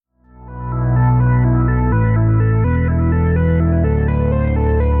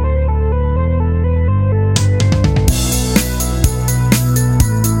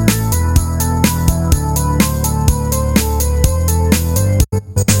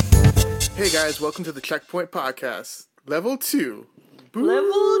guys, welcome to the Checkpoint Podcast, Level 2. Boo.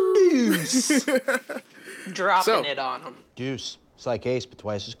 Level deuce. Dropping it on them. Deuce. It's like Ace, but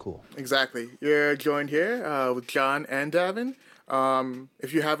twice as cool. Exactly. You're joined here with John and Davin.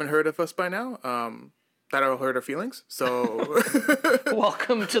 If you haven't heard of us by now, that'll hurt our feelings. So,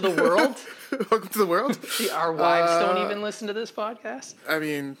 Welcome to the world. welcome to the world. See, our wives don't even listen to this podcast. I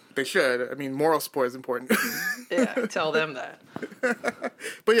mean, they should. I mean, moral support is important. Yeah, tell them that.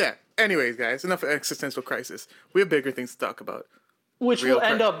 But yeah, anyways, guys, enough of existential crisis. We have bigger things to talk about. Which Real will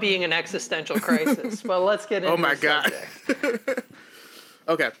end crisis. up being an existential crisis. But let's get into Oh my the god. subject.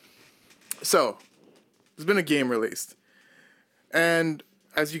 Okay. So, there's been a game released. And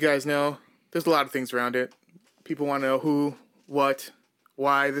as you guys know, there's a lot of things around it. People want to know who, what,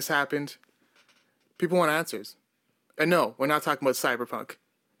 why this happened. People want answers. And no, we're not talking about Cyberpunk.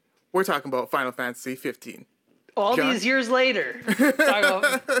 We're talking about Final Fantasy 15. All John? these years later.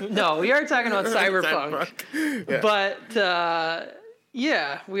 No, we are talking about Cyberpunk. Yeah. But,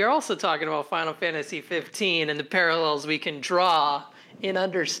 yeah, we are also talking about Final Fantasy 15 and the parallels we can draw in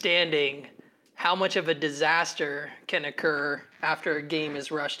understanding how much of a disaster can occur after a game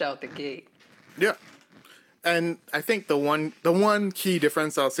is rushed out the gate. Yeah. And I think the one key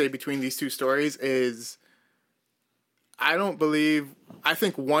difference I'll say between these two stories is I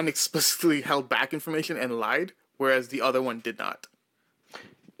think one explicitly held back information and lied, whereas the other one did not.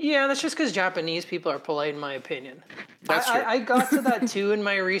 Yeah, that's just because Japanese people are polite, in my opinion. That's true. I got to that too in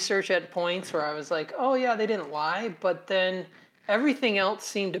my research at points where I was like, oh yeah, they didn't lie, but then everything else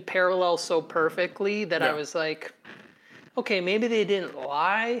seemed to parallel so perfectly that I Yeah. was like, okay, maybe they didn't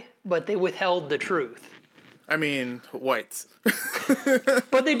lie, but they withheld the truth. I mean, whites.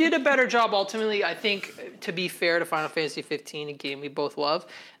 But they did a better job ultimately. I think, to be fair to Final Fantasy 15, a game we both love,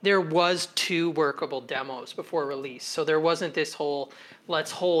 there was 2 workable demos before release. So there wasn't this whole,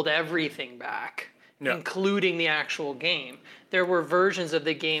 let's hold everything back, Yeah. including the actual game. There were versions of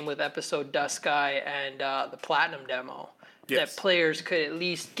the game with Episode Dusky and the Platinum demo Yes. that players could at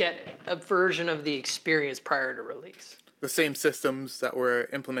least get a version of the experience prior to release. The same systems that were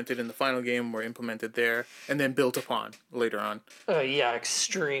implemented in the final game were implemented there and then built upon later on. Yeah,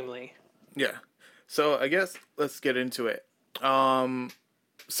 extremely. Yeah. So I guess let's get into it.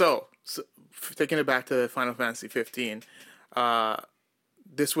 So taking it back to Final Fantasy 15,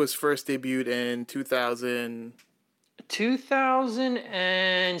 this was first debuted in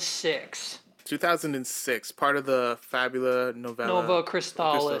 2006. 2006, part of the Fabula Novella. Nova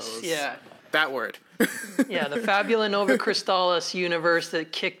Crystallis, yeah. That word. Yeah, the Fabula Nova Crystallis universe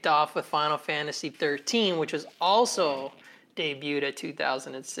that kicked off with Final Fantasy 13, which was also debuted at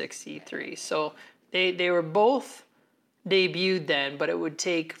 2006 E3. So they were both debuted then, but it would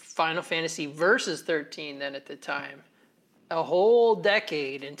take Final Fantasy Versus 13 then at the time a whole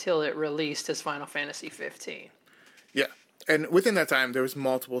decade until it released as Final Fantasy 15. Yeah. And within that time, there was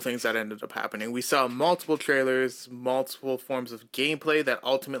multiple things that ended up happening. We saw multiple trailers, multiple forms of gameplay that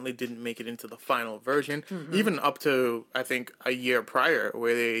ultimately didn't make it into the final version, even up to, I think, a year prior,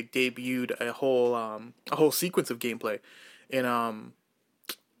 where they debuted a whole sequence of gameplay in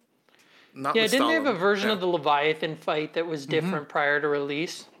not Yeah, didn't they have a Mystalum. version Yeah. of the Leviathan fight that was different prior to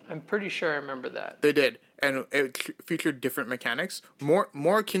release? I'm pretty sure I remember that. They did, and it featured different mechanics, more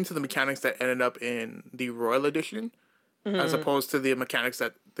akin to the mechanics that ended up in the Royal Edition, as opposed to the mechanics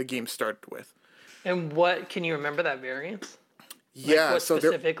that the game started with. And what, can you remember that variance? Yeah, What so there,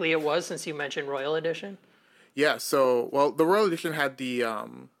 specifically it was, since you mentioned Royal Edition? the Royal Edition had the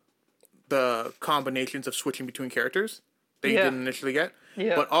combinations of switching between characters that you Yeah. didn't initially get.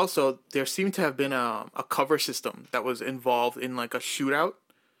 Yeah. But also, there seemed to have been a cover system that was involved in like a shootout.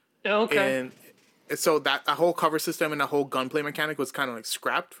 Okay. And so that a whole cover system and a whole gunplay mechanic was kind of like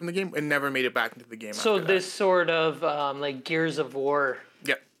scrapped from the game and never made it back into the game. So after this sort of like Gears of War. that.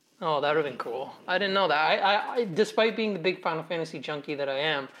 Yeah. Oh, that would have been cool. I didn't know that. I despite being the big Final Fantasy junkie that I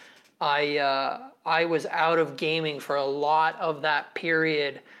am, I was out of gaming for a lot of that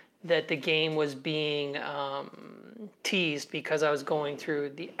period that the game was being teased, because I was going through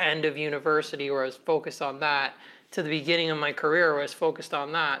the end of university where I was focused on that, to the beginning of my career where I was focused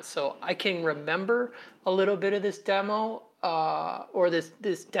on that. So I can remember a little bit of this demo, or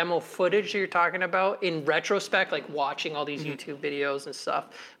this demo footage that you're talking about in retrospect, like watching all these YouTube videos and stuff,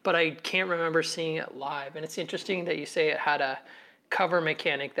 but I can't remember seeing it live. And it's interesting that you say it had a cover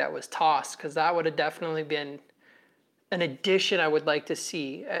mechanic that was tossed, because that would have definitely been an addition I would like to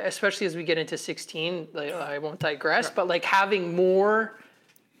see, especially as we get into 16. Like, I won't digress, but like having more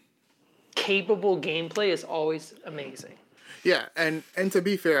capable gameplay is always amazing. Yeah, and to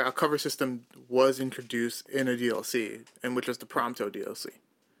be fair, a cover system was introduced in a DLC, and which was the Prompto DLC.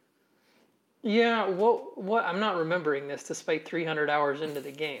 Yeah, what? I'm not remembering this despite 300 hours into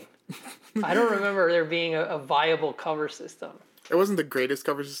the game. I don't remember there being a viable cover system. It wasn't the greatest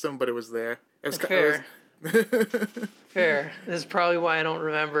cover system, but it was there. It was. Fair. Fair. This is probably why I don't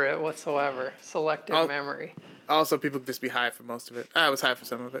remember it whatsoever. Selective memory. Also, people could just be high for most of it. I was high for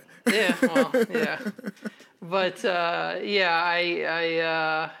some of it. Yeah, well, yeah. But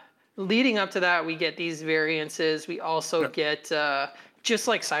I leading up to that, we get these variances. We also get just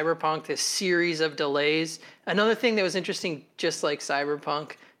like Cyberpunk, this series of delays. Another thing that was interesting, just like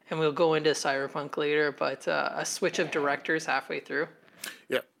Cyberpunk, and we'll go into Cyberpunk later, but a switch of directors halfway through.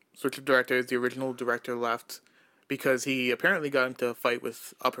 Yeah, switch of directors. The original director left because he apparently got into a fight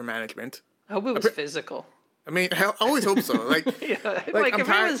with upper management. I hope it was physical. I mean, I always hope so. Like, yeah, like if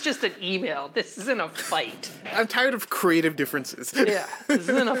it was just an email, this isn't a fight. I'm tired of creative differences. Yeah, this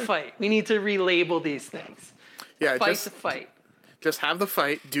isn't a fight. We need to relabel these things. Yeah, Fight's a fight. Just have the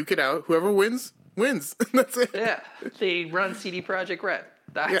fight, duke it out. Whoever wins, wins. That's it. Yeah, they run CD Projekt Red.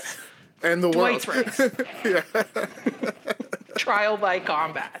 That's and the Dwight's world. race. Yeah. Trial by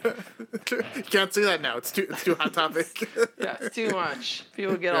combat. You can't say that now. It's too hot topic. Yeah, it's too much.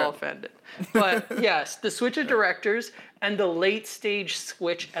 People get all offended. But yes, the switch of directors and the late stage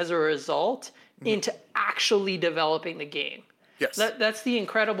switch as a result into actually developing the game. Yes. That's the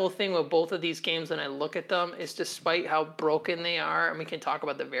incredible thing with both of these games when I look at them is despite how broken they are, and we can talk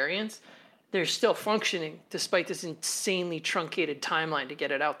about the variants, they're still functioning despite this insanely truncated timeline to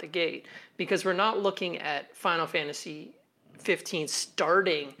get it out the gate. Because we're not looking at Final Fantasy 15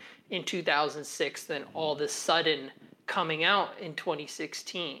 starting in 2006, then all of a sudden coming out in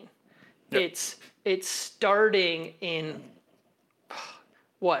 2016. Yep. It's starting in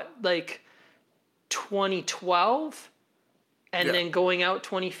what, like 2012, and then going out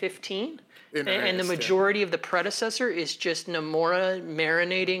 2015. And the majority of the predecessor is just Nomura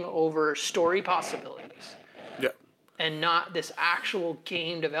marinating over story possibilities. Yeah. And not this actual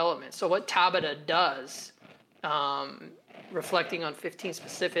game development. So what Tabata does, reflecting on 15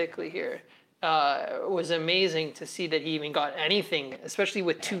 specifically here, was amazing to see that he even got anything, especially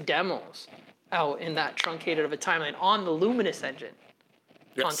with 2 demos out in that truncated of a timeline on the Luminous engine.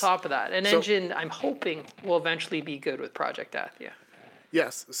 Yes. On top of that, engine I'm hoping will eventually be good with Project Athia.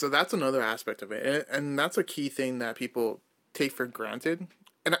 Yes, so that's another aspect of it, and that's a key thing that people take for granted,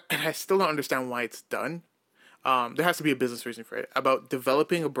 and I still don't understand why it's done. There has to be a business reason for it, about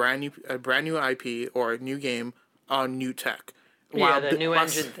developing a brand new IP or a new game on new tech. The new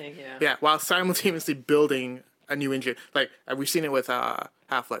engine thing, yeah. Yeah, while simultaneously building a new engine. Like, we've seen it with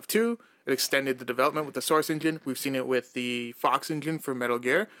Half-Life 2. It extended the development with the Source engine. We've seen it with the Fox engine for Metal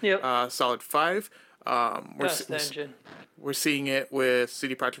Gear. Yep. Solid 5. Engine. We're seeing it with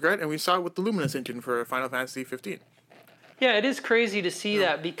CD Projekt Red, and we saw it with the Luminous engine for Final Fantasy 15. Yeah, it is crazy to see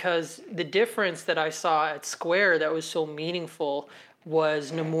that, because the difference that I saw at Square that was so meaningful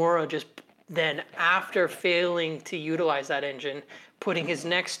was Nomura just then, after failing to utilize that engine, putting his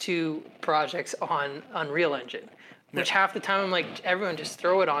next 2 projects on Unreal Engine. Which half the time I'm like, everyone just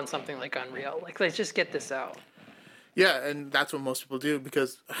throw it on something like Unreal. Like, let's just get this out. Yeah, and that's what most people do,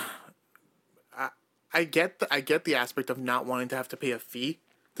 because I get the aspect of not wanting to have to pay a fee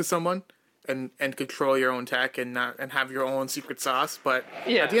to someone and control your own tech and have your own secret sauce. But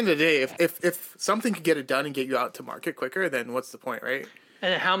at the end of the day, if something could get it done and get you out to market quicker, then what's the point, right?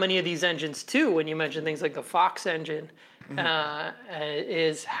 And how many of these engines too, when you mention things like the Fox engine,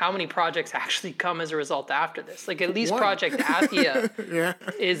 is how many projects actually come as a result after this? Like, at least Project Athia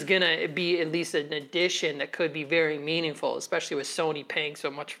is going to be at least an addition that could be very meaningful, especially with Sony paying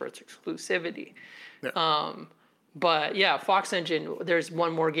so much for its exclusivity. Yeah. But yeah, Fox engine, there's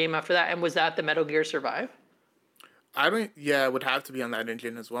one more game after that. And was that the Metal Gear Survive? It would have to be on that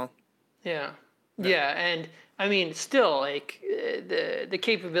engine as well. Yeah. And I mean, still, like, the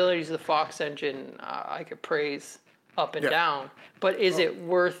capabilities of the Fox engine, I could praise up and down, but is it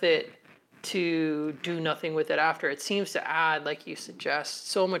worth it to do nothing with it after? It seems to add, like you suggest,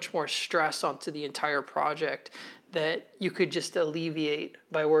 so much more stress onto the entire project that you could just alleviate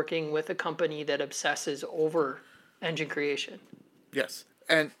by working with a company that obsesses over engine creation. Yes.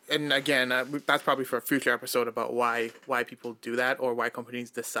 And again, that's probably for a future episode about why people do that, or why companies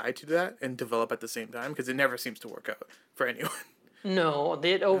decide to do that and develop at the same time, because it never seems to work out for anyone. No,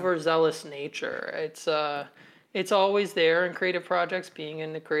 the overzealous nature. It's always there in creative projects, being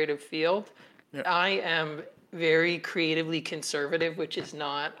in the creative field. Yeah. I am very creatively conservative, which is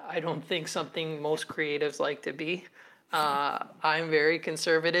not, I don't think, something most creatives like to be. I'm very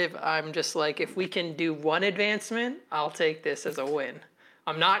conservative. I'm just like, if we can do one advancement, I'll take this as a win.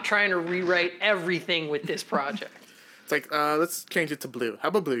 I'm not trying to rewrite everything with this project. It's like, let's change it to blue. How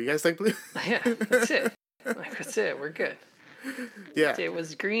about blue? You guys like blue? Yeah, that's it. Like, that's it. We're good. Yeah. It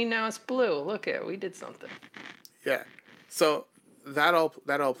was green, now it's blue. Look at, we did something. Yeah. So that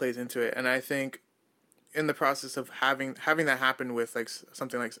all plays into it, and I think in the process of having that happen with like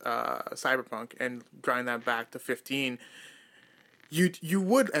something like Cyberpunk and drawing that back to 15, you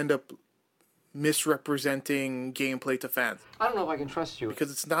would end up misrepresenting gameplay to fans I don't know if I can trust you.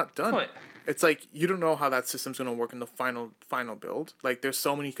 because it's not done. What? It's like you don't know how that system's going to work in the final build. Like there's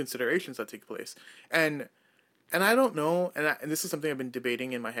so many considerations that take place, and I don't know, and this is something I've been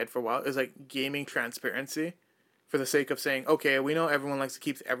debating in my head for a while, is like gaming transparency, for the sake of saying, okay, we know everyone likes to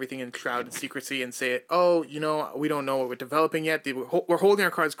keep everything in shrouded secrecy and say, oh, we don't know what we're developing yet. We're holding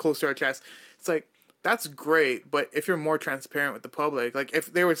our cards close to our chest. It's like, that's great, but if you're more transparent with the public, like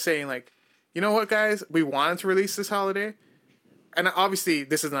if they were saying like, you know what, guys, we wanted to release this holiday, and obviously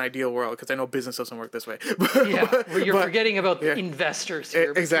this is an ideal world because I know business doesn't work this way. You're forgetting about the investors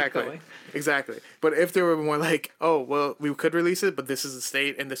here. Exactly. But if they were more like, oh, well, we could release it, but this is the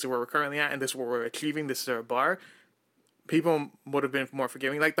state, and this is where we're currently at, and this is what we're achieving, this is our bar, people would have been more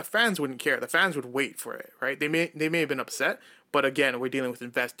forgiving. Like the fans wouldn't care. The fans would wait for it, right? They may have been upset, but again, we're dealing with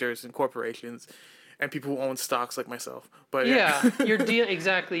investors and corporations and people who own stocks like myself. But You're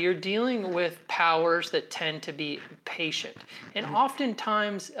dealing with powers that tend to be patient, and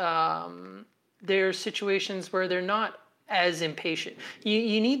oftentimes there's situations where they're not as impatient.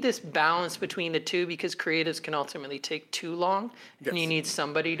 You need this balance between the two because creatives can ultimately take too long, and you need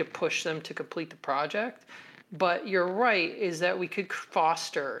somebody to push them to complete the project. But you're right, is that we could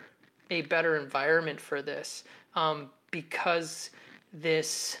foster a better environment for this because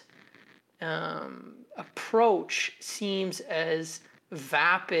this approach seems as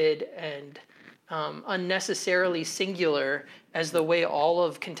vapid and unnecessarily singular as the way all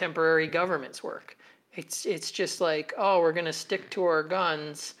of contemporary governments work. It's just like, oh, we're going to stick to our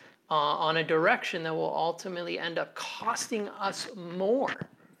guns on a direction that will ultimately end up costing us more.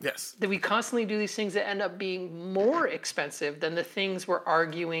 Yes. That we constantly do these things that end up being more expensive than the things we're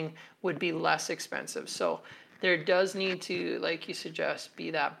arguing would be less expensive. So there does need to, like you suggest, be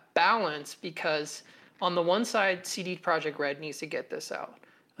that balance because on the one side, CD Projekt Red needs to get this out.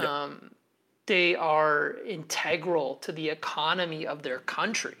 Yep. They are integral to the economy of their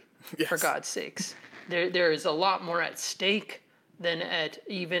country, for God's sakes. There is a lot more at stake than at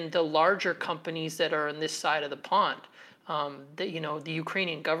even the larger companies that are on this side of the pond. The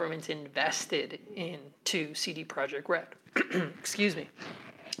Ukrainian government invested into CD Projekt Red. Excuse me.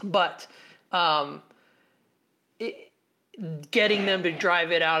 But getting them to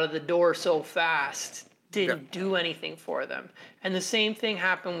drive it out of the door so fast didn't do anything for them. And the same thing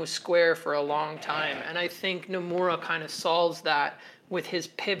happened with Square for a long time. And I think Nomura kind of solves that with his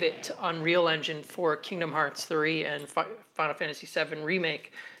pivot to Unreal Engine for Kingdom Hearts 3 and Final Fantasy VII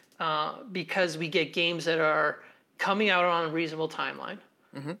Remake because we get games that are coming out on a reasonable timeline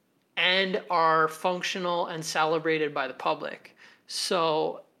and are functional and celebrated by the public.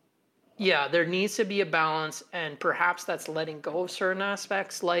 So, yeah, there needs to be a balance, and perhaps that's letting go of certain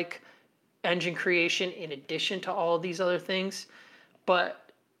aspects like engine creation in addition to all of these other things.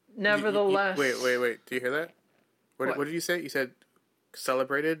 But nevertheless... Wait. Do you hear that? What did you say? You said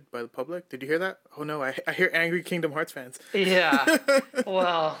celebrated by the public? Did you hear that? Oh, no, I hear angry Kingdom Hearts fans. Yeah.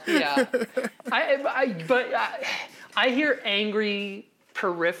 Well, yeah. I hear angry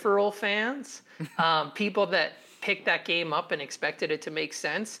peripheral fans, people that picked that game up and expected it to make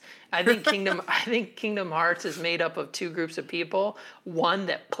sense. I think Kingdom Hearts is made up of two groups of people. One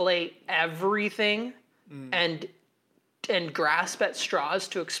that play everything and grasp at straws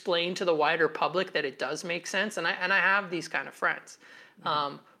to explain to the wider public that it does make sense. And I have these kind of friends.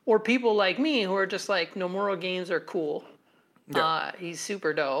 Or people like me who are just like, Nomura games are cool. Yeah. He's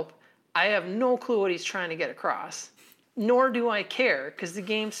super dope. I have no clue what he's trying to get across. Nor do I care, because the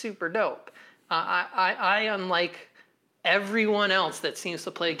game's super dope. I, unlike everyone else that seems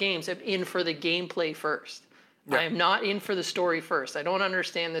to play games, am in for the gameplay first. Yeah. I am not in for the story first. I don't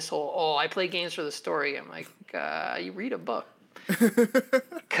understand this whole, I play games for the story. I'm like, you read a book.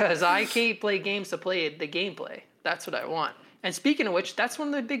 Because I can't play games to play the gameplay. That's what I want. And speaking of which, that's one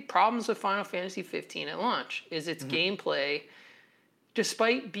of the big problems with Final Fantasy 15 at launch, is its gameplay,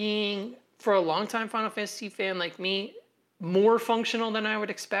 despite being, for a long-time Final Fantasy fan like me, more functional than I would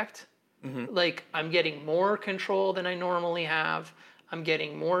expect. Like, I'm getting more control than I normally have. I'm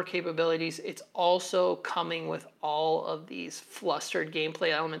getting more capabilities. It's also coming with all of these flustered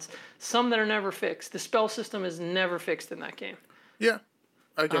gameplay elements, some that are never fixed. The spell system is never fixed in that game. Yeah,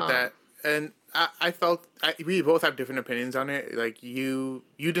 I get that. And I felt, we both have different opinions on it. Like, you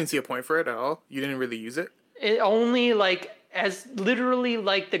didn't see a point for it at all. You didn't really use it. It only like as literally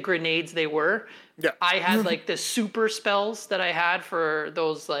like the grenades they were. Yeah. I had like the super spells that I had for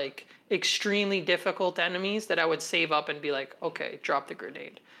those like extremely difficult enemies that I would save up and be like, okay, drop the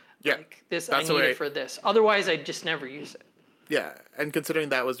grenade. Yeah. Like this, That's I the need way- it for this. Otherwise, I'd just never use it. Yeah, and considering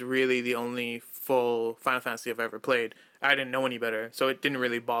that was really the only full Final Fantasy I've ever played, I didn't know any better, so it didn't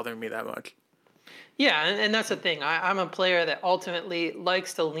really bother me that much. Yeah, and that's the thing. I'm a player that ultimately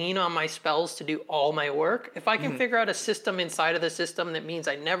likes to lean on my spells to do all my work. If I can figure out a system inside of the system that means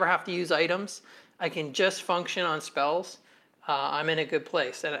I never have to use items, I can just function on spells, I'm in a good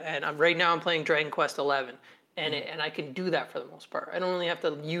place. And right now I'm playing Dragon Quest XI, and I can do that for the most part. I don't really have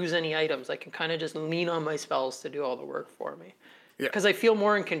to use any items. I can kind of just lean on my spells to do all the work for me. Yeah. Because I feel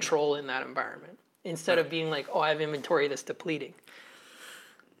more in control in that environment instead of being like, oh, I have inventory that's depleting.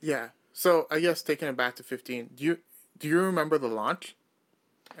 Yeah. So I guess taking it back to 15, do you remember the launch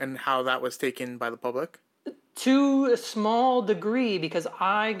and how that was taken by the public? To a small degree, because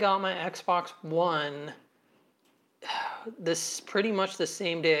I got my Xbox One this pretty much the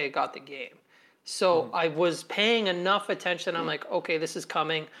same day I got the game. So I was paying enough attention. I'm like, okay, this is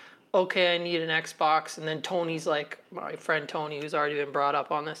coming. Okay, I need an Xbox. And then Tony's like, my friend Tony, who's already been brought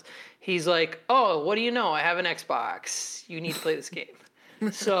up on this, he's like, oh, what do you know? I have an Xbox. You need to play this game.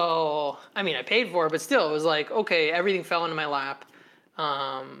 So, I mean, I paid for it, but still, it was like, okay, everything fell into my lap.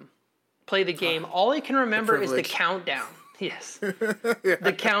 Play the game. All I can remember is the privilege. countdown. Yes.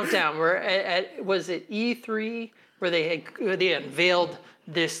 The countdown where was it E3 where they unveiled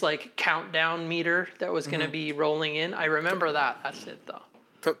this like countdown meter that was going to be rolling in. I remember that. That's it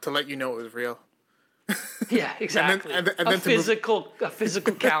though. To let you know it was real. Yeah, exactly. and then a to move-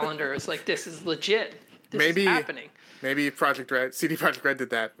 physical calendar. It's like, this is legit. This Maybe is happening. Maybe CD Projekt Red did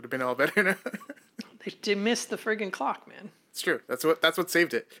that. Would have been all better now. They missed the friggin' clock, man. It's true. That's what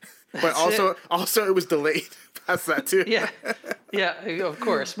saved it. But That's also it was delayed past that too. Yeah, yeah, of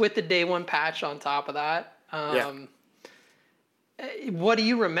course. With the day one patch on top of that. What do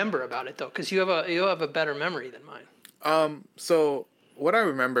you remember about it though? Because you have a better memory than mine. So what I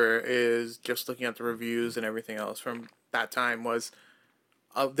remember is just looking at the reviews and everything else from that time was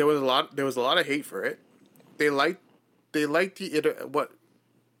there was a lot of hate for it. They liked what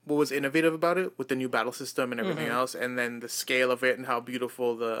was innovative about it with the new battle system and everything else, and then the scale of it and how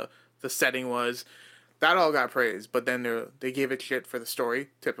beautiful the setting was. That all got praised, but then they gave it shit for the story,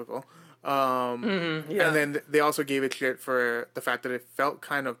 typical. And then they also gave it shit for the fact that it felt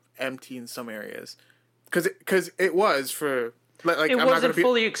kind of empty in some areas, because it was for like It I'm wasn't not gonna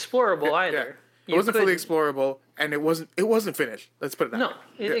fully explorable either. It wasn't fully explorable, and it wasn't finished. Let's put it that No,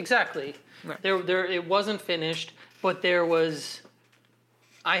 way. exactly. There it wasn't finished, but there was.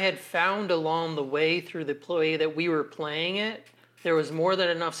 I had found along the way through the play that we were playing it, there was more than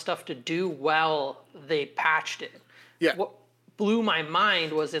enough stuff to do while they patched it. Yeah. What blew my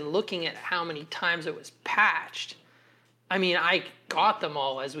mind was in looking at how many times it was patched. I mean, I got them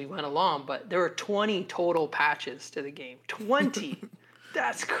all as we went along, but there were 20 total patches to the game. 20!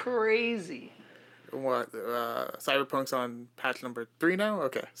 That's crazy. What Cyberpunk's on patch number 3 now?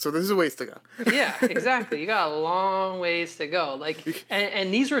 Okay, so this is a ways to go. Yeah, exactly. You got a long ways to go. Like,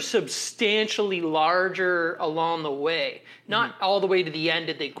 and these were substantially larger along the way. Not all the way to the end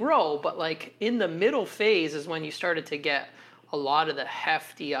did they grow, but like in the middle phase is when you started to get a lot of the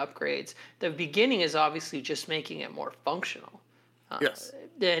hefty upgrades. The beginning is obviously just making it more functional. Yes.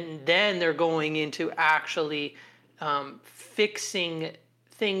 Then they're going into actually fixing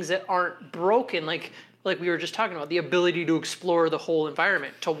things that aren't broken, like we were just talking about, the ability to explore the whole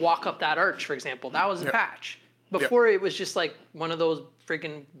environment, to walk up that arch, for example. That was a patch. Before it was just like one of those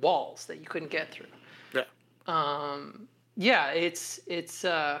friggin' walls that you couldn't get through. Yeah.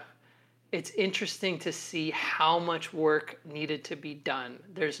 It's interesting to see how much work needed to be done.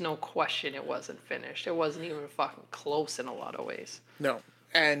 There's no question it wasn't finished. It wasn't even fucking close in a lot of ways. No,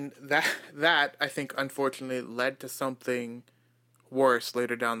 and that I think unfortunately led to something worse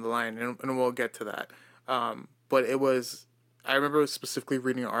later down the line, and we'll get to that. But I remember specifically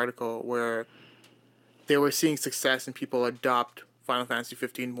reading an article where they were seeing success and people adopt Final Fantasy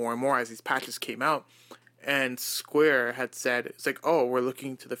 15 more and more as these patches came out. And Square had said, it's like, oh, we're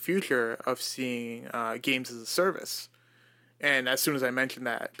looking to the future of seeing games as a service. And as soon as I mentioned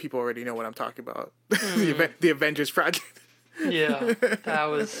that, people already know what I'm talking about. The Avengers project. Yeah, that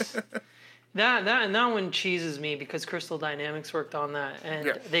was... That one cheeses me because Crystal Dynamics worked on that,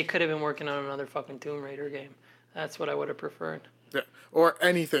 and they could have been working on another fucking Tomb Raider game. That's what I would have preferred. Yeah, or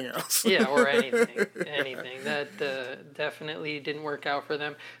anything else. Yeah, or anything. That definitely didn't work out for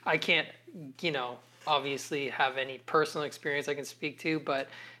them. I can't, obviously have any personal experience I can speak to, but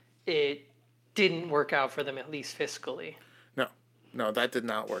didn't work out for them, at least fiscally. No, that did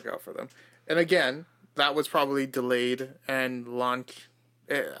not work out for them. And again, that was probably delayed and launched.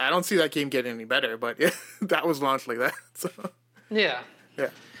 I don't see that game getting any better, but yeah, that was launched like that. So Yeah. yeah,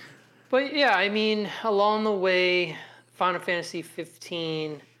 But yeah, I mean, along the way, Final Fantasy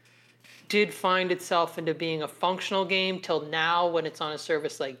 15 did find itself into being a functional game till now when it's on a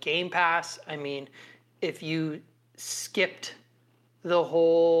service like Game Pass. I mean, if you skipped the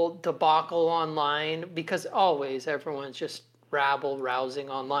whole debacle online, because always everyone's just rabble rousing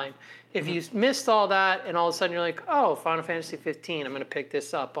online. If you missed all that and all of a sudden you're like, oh, Final Fantasy 15, I'm going to pick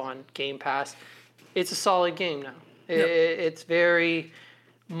this up on Game Pass, it's a solid game now. Yep. It's very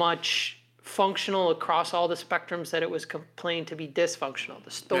much functional across all the spectrums that it was complained to be dysfunctional.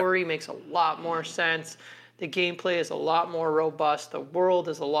 The story makes a lot more sense. The gameplay is a lot more robust. The world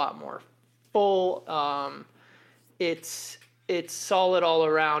is a lot more full. It's solid all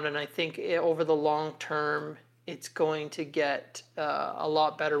around, and I think over the long term, it's going to get a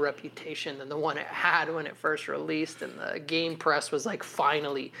lot better reputation than the one it had when it first released. And the game press was like,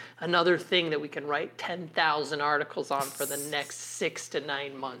 finally, another thing that we can write 10,000 articles on for the next 6 to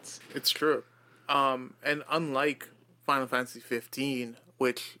 9 months. it's true. And unlike Final Fantasy 15,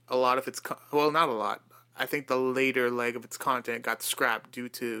 which a lot of its well, not a lot. I think the later leg of its content got scrapped due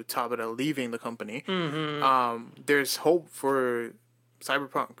to Tabata leaving the company. There's hope for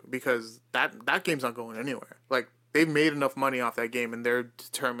Cyberpunk because that game's not going anywhere. Like, they've made enough money off that game, and they're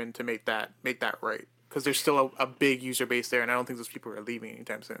determined to make that right. Because there's still a big user base there, and I don't think those people are leaving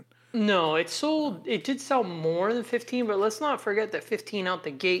anytime soon. No, it did sell more than 15, but let's not forget that 15 out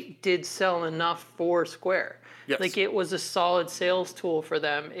the gate did sell enough for Square. Yes. Like, it was a solid sales tool for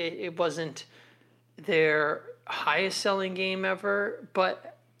them. It wasn't their highest selling game ever,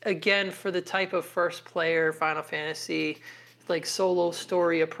 but again, for the type of first player Final Fantasy, like solo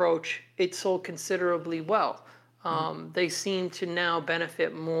story approach, it sold considerably well. They seem to now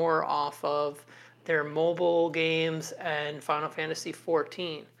benefit more off of their mobile games and Final Fantasy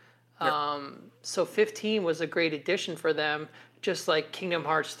 14. So 15 was a great addition for them, just like Kingdom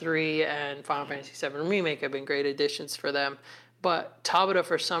Hearts 3 and Final Fantasy 7 Remake have been great additions for them. But Tabata,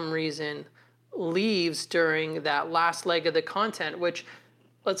 for some reason, leaves during that last leg of the content, which,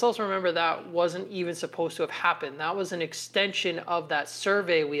 let's also remember, that wasn't even supposed to have happened. That was an extension of that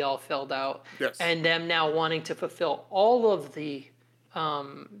survey we all filled out, Yes. and them now wanting to fulfill all of the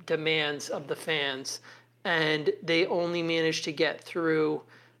demands of the fans, and they only managed to get through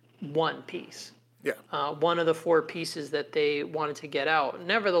one piece. Yeah. One of the 4 pieces that they wanted to get out.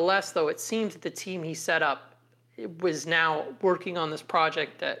 Nevertheless, though, it seems that the team he set up was now working on this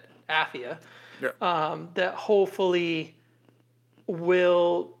project at Athia, that hopefully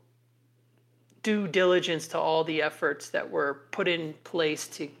will do diligence to all the efforts that were put in place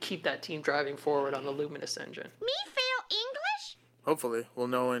to keep that team driving forward on the Luminous engine. Me fail English? Hopefully, we'll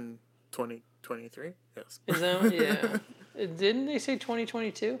know in 2023. Yes. Is that, yeah. Didn't they say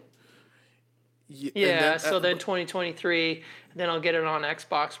 2022? Yeah. So then 2023, then I'll get it on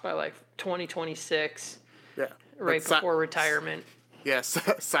Xbox by like 2026, Yeah. right But before retirement. Yes.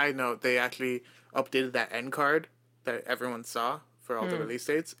 Side note: they actually updated that end card that everyone saw for all the release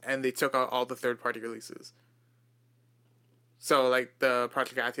dates, and they took out all the third-party releases. So, like, the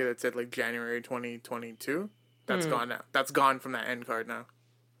Project Athia that said like January 2022, that's gone now. That's gone from that end card now.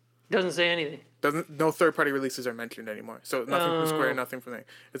 Doesn't say anything. No third-party releases are mentioned anymore. So nothing from Square, nothing from there.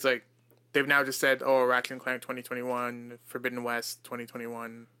 It's like they've now just said, oh, Ratchet and Clank 2021, Forbidden West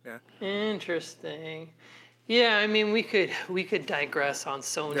 2021. Yeah. Interesting. Yeah, I mean, we could digress on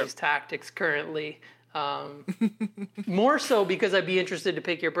Sony's tactics currently. More so because I'd be interested to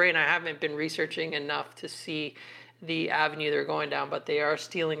pick your brain. I haven't been researching enough to see the avenue they're going down, but they are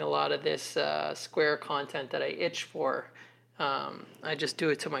stealing a lot of this Square content that I itch for. I just do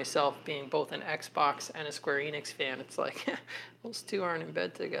it to myself, being both an Xbox and a Square Enix fan. It's like, those two aren't in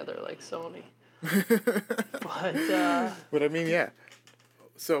bed together like Sony. But I mean, yeah.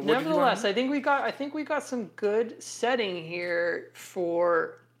 So what Nevertheless, I think we got some good setting here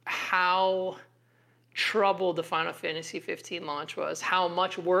for how troubled the Final Fantasy 15 launch was, how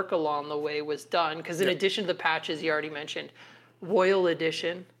much work along the way was done. Because in addition to the patches you already mentioned, Royal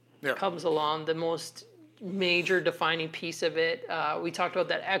Edition comes along, the most major defining piece of it. We talked about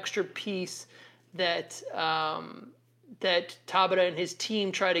that extra piece that that Tabata and his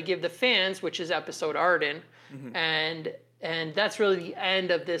team try to give the fans, which is episode Arden, and that's really the end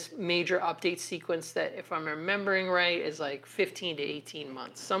of this major update sequence that, if I'm remembering right, is like 15 to 18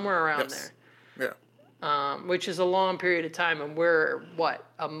 months, somewhere around there. Yeah. Which is a long period of time, and we're,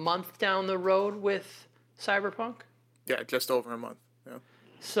 a month down the road with Cyberpunk? Yeah, just over a month. Yeah.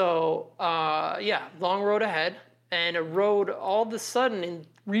 So yeah, long road ahead, and a road all of a sudden in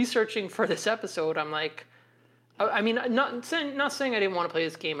researching for this episode, I'm like, I mean, not saying I didn't want to play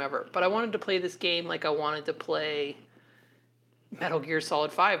this game ever, but I wanted to play this game like I wanted to play Metal Gear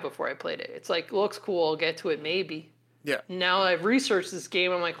Solid 5 before I played it. It's like, looks cool, I'll get to it maybe. Yeah. Now I've researched this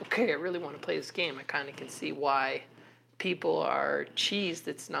game, I'm like, okay, I really want to play this game. I kind of can see why people are cheesed.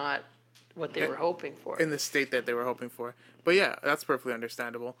 It's not what they were hoping for. In the state that they were hoping for. But yeah, that's perfectly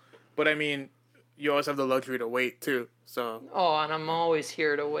understandable. But I mean, you always have the luxury to wait too. So. Oh, and I'm always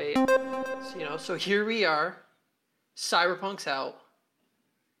here to wait. So, so here we are. Cyberpunk's out.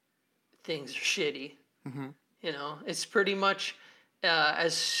 Things are shitty. Mm-hmm. It's pretty much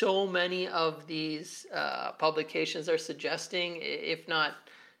as so many of these publications are suggesting, if not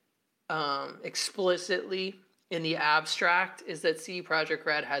explicitly in the abstract, is that CD Projekt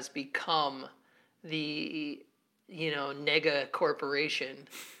Red has become the nega corporation,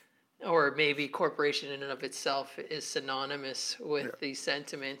 or maybe corporation in and of itself is synonymous with the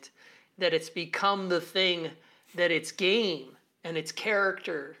sentiment that it's become the thing that its game and its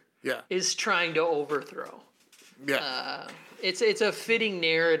character is trying to overthrow. Yeah. It's a fitting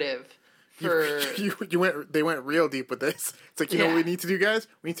narrative for they went real deep with this. It's like, you know what we need to do, guys?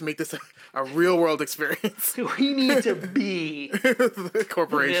 We need to make this a real world experience. We need to be the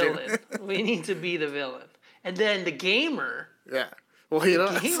corporation. The villain. We need to be the villain. And then the gamer will hate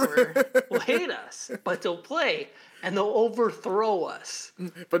us. Will hate us, but they'll play and they'll overthrow us.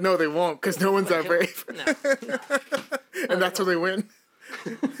 But no, they won't, because no one's that brave. No. And that's when they win.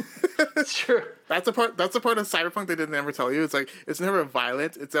 It's true. That's a part of Cyberpunk they didn't ever tell you. It's like, it's never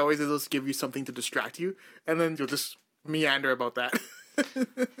violent. It's always they'll just give you something to distract you, and then you'll just meander about that.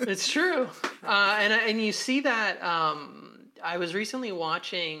 It's true. And you see that I was recently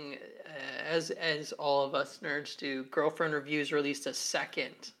watching, as all of us nerds do, Girlfriend Reviews released a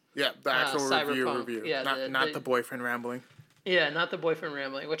second. Yeah, the actual Cyberpunk. review. Yeah, not the boyfriend rambling. Yeah, not the boyfriend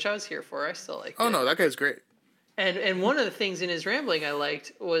rambling, which I was here for. I still like. Oh no, that guy's great. And one of the things in his rambling I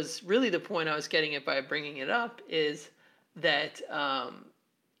liked was really the point I was getting at by bringing it up, is that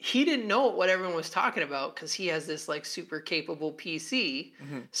he didn't know what everyone was talking about because he has this like super capable PC.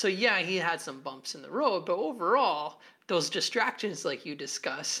 Mm-hmm. So yeah, he had some bumps in the road, but overall, those distractions like you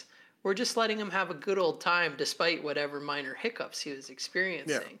discuss were just letting him have a good old time despite whatever minor hiccups he was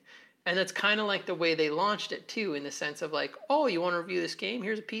experiencing. Yeah. And that's kind of like the way they launched it too, in the sense of like, oh, you want to review this game?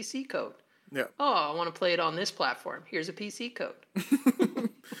 Here's a PC code. Yeah. Oh, I want to play it on this platform. Here's a PC code.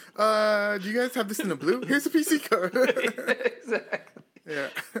 Do you guys have this in the blue? Here's a PC code. Exactly. Yeah.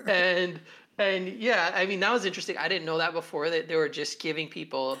 And yeah, I mean, that was interesting. I didn't know that before, that they were just giving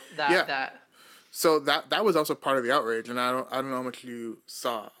people that. So that was also part of the outrage, and I don't know how much you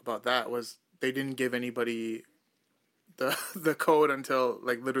saw about that. Was they didn't give anybody the code until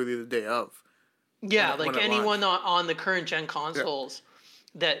like literally the day of. Yeah, like anyone on the current gen consoles.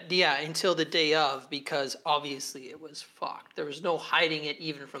 Yeah. Until the day of, because obviously it was fucked. There was no hiding it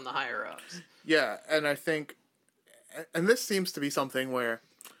even from the higher ups. Yeah, and I think, and this seems to be something where,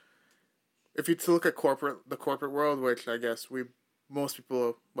 if you look at the corporate world, which I guess most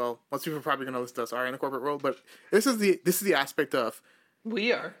people are probably going to listen to us are in the corporate world, but this is the aspect of.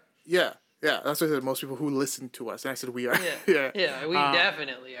 We are. Yeah, that's what I said. Most people who listen to us, and I said we are. Yeah, we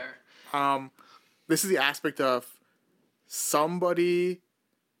definitely are. This is the aspect of somebody.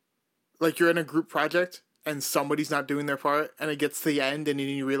 Like, you're in a group project and somebody's not doing their part, and it gets to the end and then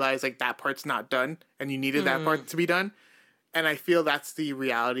you realize like that part's not done and you needed that part to be done. And I feel that's the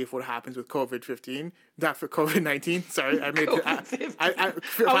reality of what happens with COVID-15. Not for COVID-19. Sorry, I made I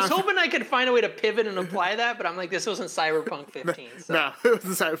was hoping I could find a way to pivot and apply that, but I'm like, this wasn't Cyberpunk 15. So. No, it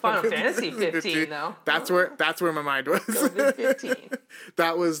wasn't Cyberpunk. Final Fantasy 15 though. That's where my mind was. COVID-15.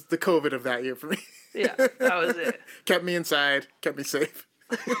 That was the COVID of that year for me. Yeah, that was it. Kept me inside, kept me safe.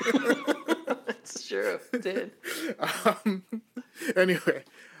 It's true. It did. Anyway,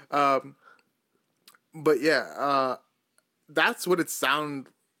 but yeah, that's what it sounded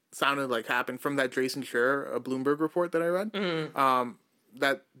like happened from that Jason Schreier, a Bloomberg report that I read. Mm-hmm.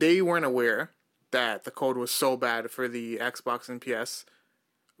 That they weren't aware that the code was so bad for the Xbox and PS.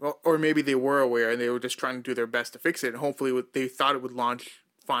 Well, or maybe they were aware and they were just trying to do their best to fix it. And hopefully they thought it would launch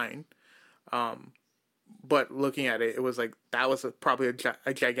fine. But looking at it, it was like that was probably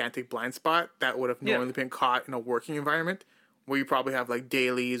a gigantic blind spot that would have normally been caught in a working environment where you probably have like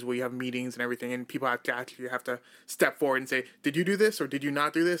dailies, where you have meetings and everything, and people have to step forward and say, did you do this or did you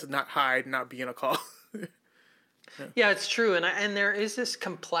not do this? And not hide, not be in a call. Yeah, it's true. And there is this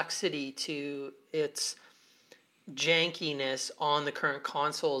complexity to its jankiness on the current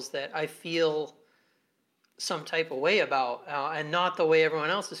consoles that I feel some type of way about, and not the way everyone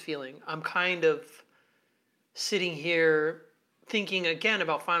else is feeling. I'm kind of sitting here thinking again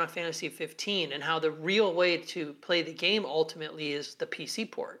about Final Fantasy 15 and how the real way to play the game ultimately is the PC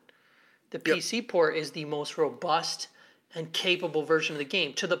port. The PC port is the most robust and capable version of the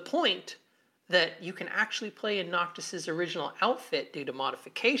game, to the point that you can actually play in Noctis's original outfit due to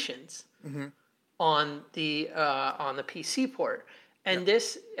modifications on the PC port. And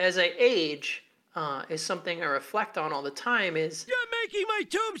this, as I age, is something I reflect on all the time. Is you're making my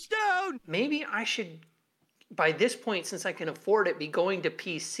tombstone. Maybe I should, by this point, since I can afford it, be going to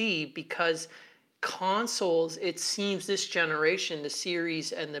PC, because consoles, it seems this generation, the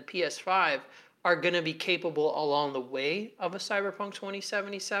Series and the PS5, are going to be capable along the way of a Cyberpunk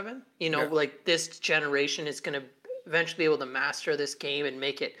 2077. Like this generation is going to eventually be able to master this game and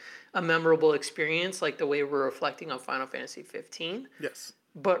make it a memorable experience, like the way we're reflecting on Final Fantasy 15. Yes.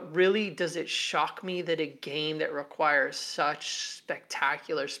 But really, does it shock me that a game that requires such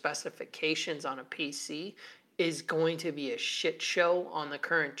spectacular specifications on a PC is going to be a shit show on the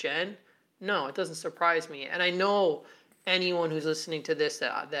current gen? No, it doesn't surprise me. And I know anyone who's listening to this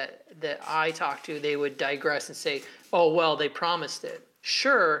that I talk to, they would digress and say, oh, well, they promised it.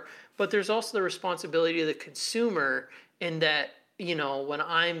 Sure, but there's also the responsibility of the consumer in that, when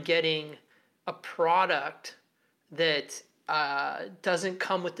I'm getting a product that doesn't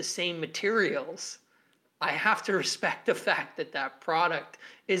come with the same materials, I have to respect the fact that that product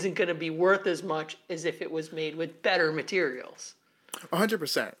isn't going to be worth as much as if it was made with better materials.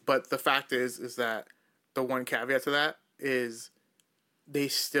 100%. But the fact is that the one caveat to that is they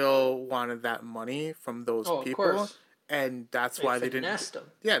still wanted that money from those people. Of course. And that's why they didn't. Them.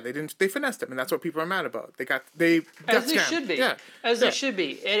 Yeah, they finessed them, and that's what people are mad about. They got as they scammed. Should be. Yeah, they should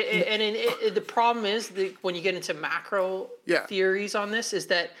be. And the problem is that when you get into macro theories on this, is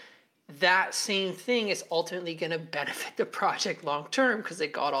that same thing is ultimately going to benefit the project long term, because they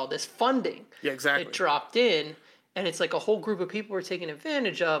got all this funding. Yeah, exactly. It dropped in, and it's like a whole group of people we're taking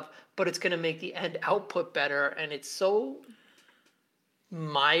advantage of, but it's going to make the end output better, and it's so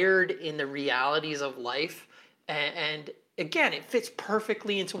mired in the realities of life. And again, it fits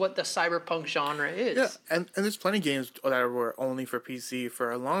perfectly into what the cyberpunk genre is. Yeah, and there's plenty of games that were only for PC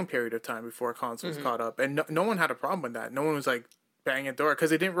for a long period of time before consoles caught up. And no one had a problem with that. No one was like banging the door, because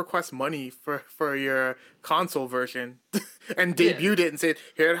they didn't request money for your console version and debuted it and said,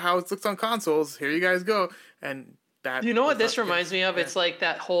 here how it looks on consoles, here you guys go. And that... You know what this reminds me of? Yeah. It's like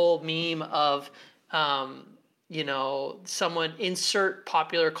that whole meme of, someone insert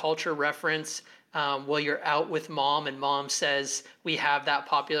popular culture reference... while you're out with mom and mom says, we have that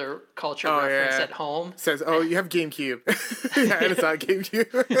popular culture reference at home. Says, oh, you have GameCube. Yeah, and it's not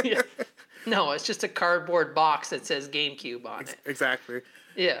GameCube. Yeah. No, it's just a cardboard box that says GameCube on it. Exactly.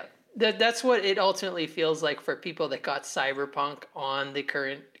 Yeah. That's what it ultimately feels like for people that got Cyberpunk on the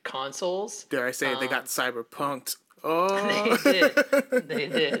current consoles. Dare I say it, they got cyberpunked. Oh, they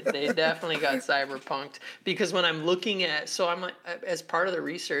did. They definitely got cyberpunked, because when I'm looking at, so I'm like, as part of the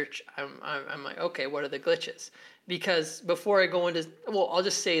research, I'm like, okay, what are the glitches? Because before I go into, well, I'll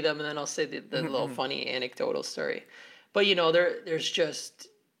just say them and then I'll say the little funny anecdotal story. But there's just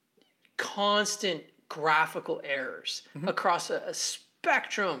constant graphical errors across a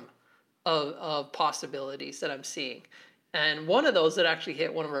spectrum of possibilities that I'm seeing, and one of those that actually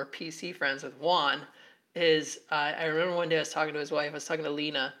hit one of our PC friends with Juan. Is I remember one day I was talking to his wife, I was talking to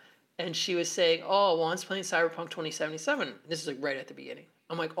Lena, and she was saying, oh, Juan's playing Cyberpunk 2077. This is like right at the beginning.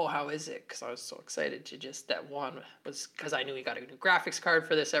 I'm like, oh, how is it? Because I was so excited to that Juan was, because I knew he got a new graphics card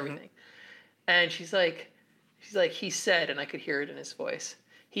for this, everything. And she's like, he said, and I could hear it in his voice,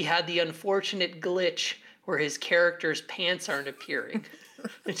 he had the unfortunate glitch where his character's pants aren't appearing.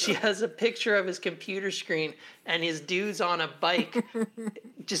 And she has a picture of his computer screen, and his dude's on a bike,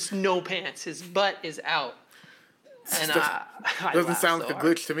 just no pants. His butt is out. And doesn't sound like a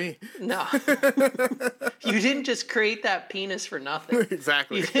glitch to me. No. You didn't just create that penis for nothing.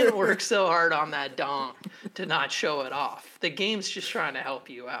 Exactly. You didn't work so hard on that dong to not show it off. The game's just trying to help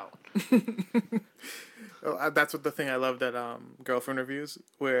you out. That's what the thing I loved at Girlfriend Reviews,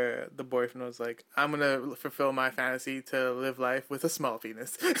 where the boyfriend was like, I'm going to fulfill my fantasy to live life with a small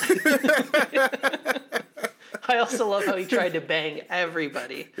penis. I also love how he tried to bang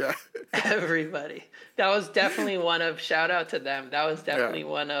everybody. Yeah. Everybody. That was definitely one of, shout out to them, that was definitely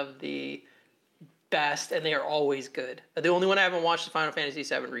one of the best, and they are always good. The only one I haven't watched is Final Fantasy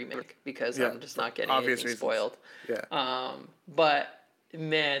VII Remake, because I'm just not getting anything spoiled. Yeah. But...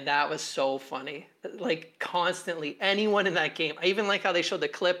 man, that was so funny. Like, constantly, anyone in that game. I even like how they showed the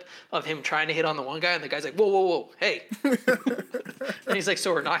clip of him trying to hit on the one guy, and the guy's like, whoa, hey. And he's like,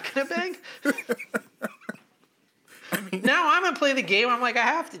 so we're not going to bang? Now I'm gonna play the game. I'm like, I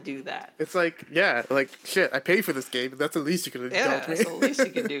have to do that. It's like, yeah, like shit. I paid for this game. That's the least you could Yeah, indulge me. that's the least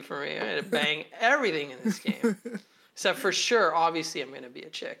you can do for me. I had to bang everything in this game. Except for sure, obviously, I'm gonna be a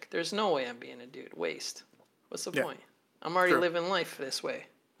chick. There's no way I'm being a dude. Waste. What's the point? I'm already living life this way.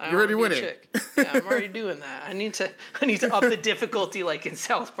 You're already winning. Chick. Yeah, I'm already doing that. I need to up the difficulty like in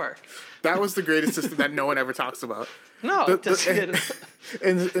South Park. That was the greatest system that no one ever talks about. No,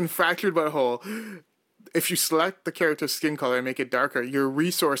 In Fractured But Whole, if you select the character's skin color and make it darker, your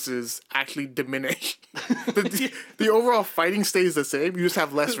resources actually diminish. The overall fighting stays the same. You just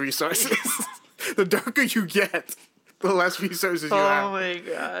have less resources. The darker you get, the less resources you have. Oh my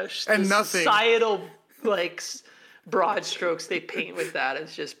gosh! And the nothing. Societal broad strokes they paint with that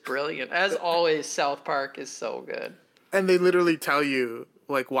is just brilliant. As always, South Park is so good. And they literally tell you,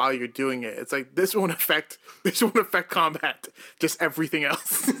 like, while you're doing it, it's like this won't affect combat, just everything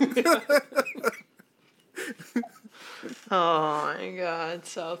else. Oh my god,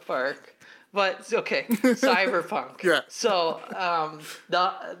 South Park. But okay, Cyberpunk. Yeah. So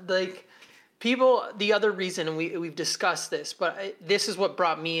the other reason, and we've discussed this, but this is what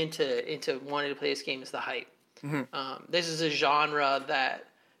brought me into wanting to play this game, is the hype. This is a genre that,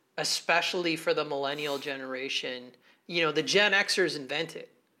 especially for the millennial generation, the Gen Xers invent it,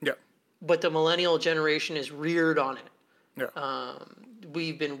 Yeah. but the millennial generation is reared on it. Yeah.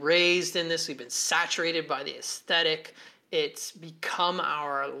 We've been raised in this. We've been saturated by the aesthetic. It's become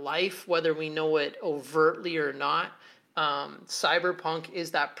our life, whether we know it overtly or not. Cyberpunk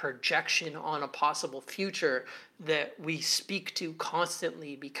is that projection on a possible future that we speak to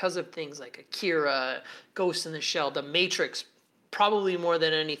constantly because of things like Akira, Ghost in the Shell, The Matrix, probably more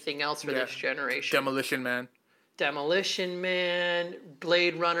than anything else for this generation. Demolition Man,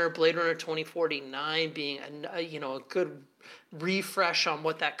 Blade Runner 2049 being a good refresh on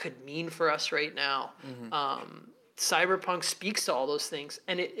what that could mean for us right now. Cyberpunk speaks to all those things.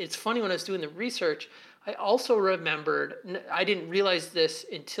 And it's funny, when I was doing the research, I also remembered, I didn't realize this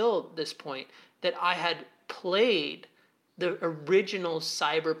until this point, that I had played the original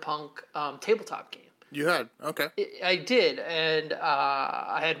Cyberpunk tabletop game. You had? Okay. I did, and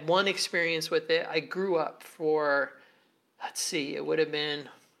I had one experience with it. I grew up for, it would have been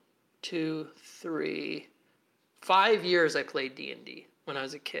 2, 3, 5 years I played D&D when I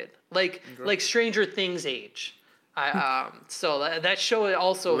was a kid. Like Stranger Things age. So that show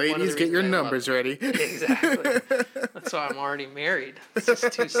also. Ladies, get your numbers ready. Exactly. That's why I'm already married. It's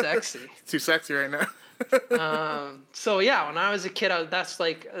just too sexy. It's too sexy right now. So yeah, when I was a kid,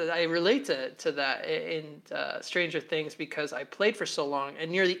 I relate to that in Stranger Things, because I played for so long, and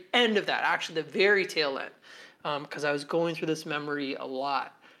near the end of that, actually the very tail end, because I was going through this memory a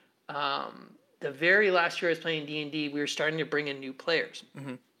lot. The very last year I was playing D&D, we were starting to bring in new players.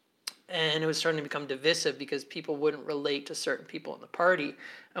 And it was starting to become divisive because people wouldn't relate to certain people in the party.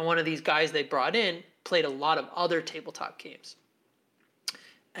 And one of these guys they brought in played a lot of other tabletop games.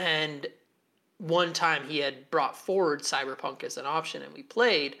 And one time he had brought forward Cyberpunk as an option, and we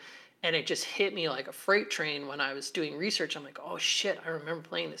played, and it just hit me like a freight train when I was doing research. I'm like, oh shit, I remember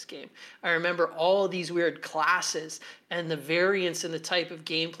playing this game. I remember all these weird classes and the variance in the type of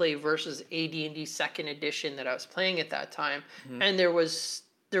gameplay versus AD&D 2nd edition that I was playing at that time. And there was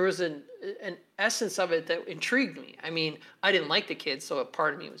an essence of it that intrigued me. I mean, I didn't like the kids, so a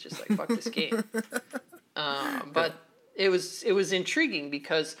part of me was just like, fuck this game. But it was intriguing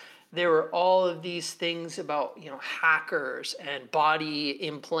because there were all of these things about, hackers and body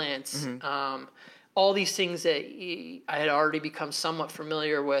implants, all these things that I had already become somewhat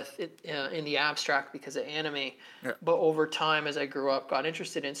familiar with in the abstract because of anime. Yeah. But over time, as I grew up, got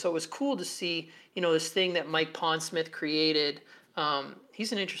interested in. So it was cool to see, this thing that Mike Pondsmith created.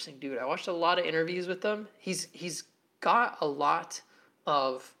 He's an interesting dude. I watched a lot of interviews with him. He's got a lot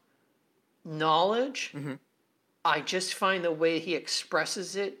of knowledge. I just find the way he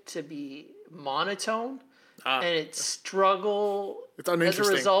expresses it to be monotone, and it's as a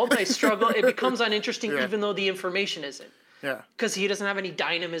result, I struggle. It becomes uninteresting, even though the information isn't. Yeah. Because he doesn't have any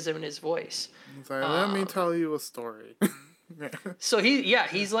dynamism in his voice. He's like, let me tell you a story. So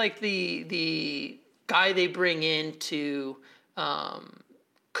he's like the guy they bring in to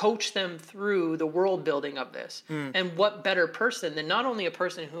coach them through the world building of this. And what better person than not only a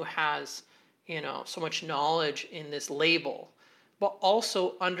person who has, so much knowledge in this label, but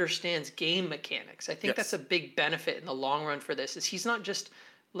also understands game mechanics. I think that's a big benefit in the long run for this, is he's not just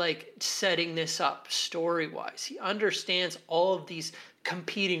like setting this up story-wise. He understands all of these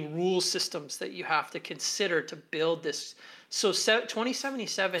competing rule systems that you have to consider to build this So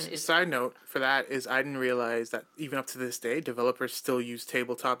 2077 is Side note for that is I didn't realize that even up to this day, developers still use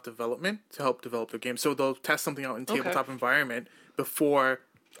tabletop development to help develop their game. So they'll test something out in tabletop environment before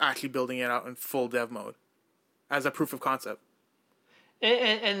actually building it out in full dev mode as a proof of concept.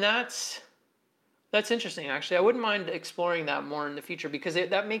 and that's interesting, actually. I wouldn't mind exploring that more in the future because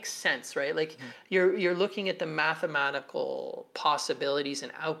that makes sense, right? Like you're looking at the mathematical possibilities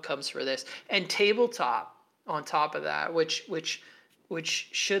and outcomes for this, and tabletop on top of that, which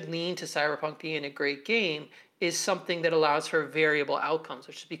should lean to Cyberpunk being a great game, is something that allows for variable outcomes,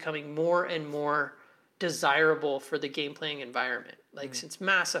 which is becoming more and more desirable for the game playing environment. Like since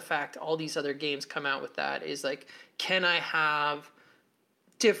Mass Effect, all these other games come out with that, is like, can I have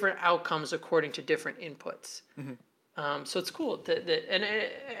different outcomes according to different inputs? So it's cool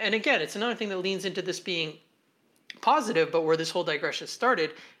and again, it's another thing that leans into this being positive, but where this whole digression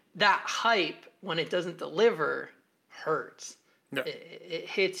started, that hype, when it doesn't deliver, hurts. Yeah. It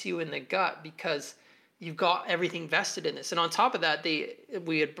hits you in the gut because you've got everything vested in this. And on top of that, I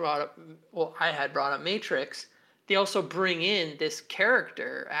had brought up Matrix. They also bring in this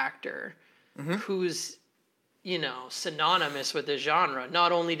character actor who's, synonymous with the genre.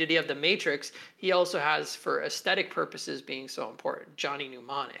 Not only did he have the Matrix, he also has, for aesthetic purposes being so important, Johnny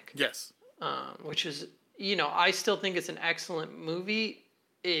Mnemonic. Yes. Which is, I still think it's an excellent movie,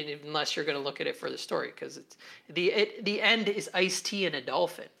 unless you're going to look at it for the story, because it's the end is Ice-T and a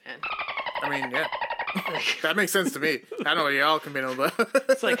dolphin, man. I mean, yeah. That makes sense to me. I don't know what y'all can be about.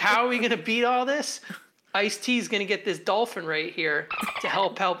 It's like, how are we going to beat all this? Ice-T's going to get this dolphin right here to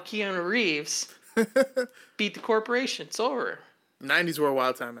help Keanu Reeves beat the corporation. It's over. 90s were a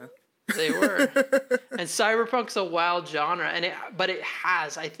wild time, man. They were. And Cyberpunk's a wild genre, but it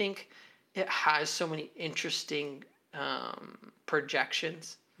has so many interesting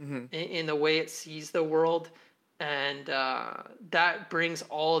projections in the way it sees the world, and that brings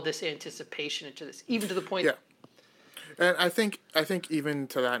all of this anticipation into this, even to the point. Yeah, and I think even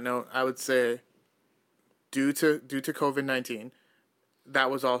to that note, I would say, due to COVID-19, there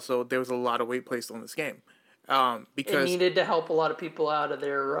was a lot of weight placed on this game, because it needed to help a lot of people out of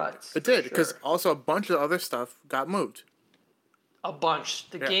their ruts. It did, because also a bunch of other stuff got moved. A bunch.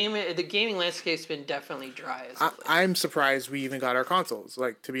 The gaming landscape's been definitely dry. I'm surprised we even got our consoles,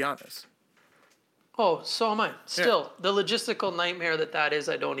 to be honest. Oh, so am I. Still, the logistical nightmare that is,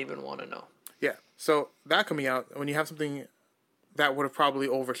 I don't even want to know. Yeah. So that coming out, when you have something that would have probably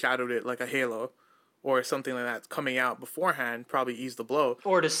overshadowed it, like a Halo, or something like that coming out beforehand, probably eased the blow.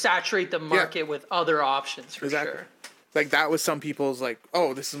 Or to saturate the market with other options, for sure. Like, that was some people's,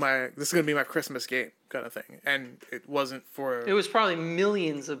 oh, this is going to be my Christmas game kind of thing. And it wasn't for... It was probably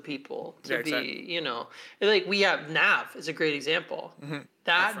millions of people to be, Like, we have Nav is a great example.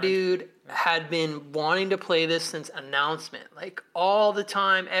 That dude had been wanting to play this since announcement. Like, all the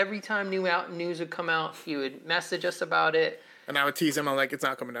time, every time news would come out, he would message us about it. And I would tease him. I'm like, it's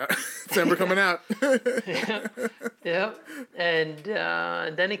not coming out. It's never coming out. Yeah. And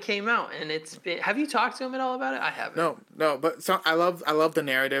then it came out, and it's been. Have you talked to him at all about it? I haven't. No. But I love the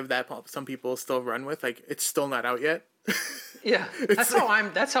narrative that some people still run with. Like, it's still not out yet. Yeah, that's how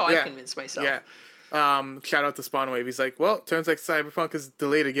I convince myself. Yeah. Shout out to Spawnwave. He's like, well, turns like Cyberpunk is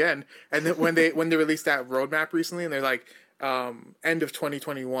delayed again. And then when they released that roadmap recently, and they're like, end of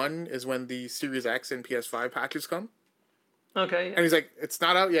 2021 is when the Series X and PS5 patches come. Okay. And he's like, it's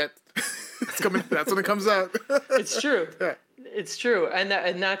not out yet. It's coming. That's when it comes out. It's true. Yeah. It's true. And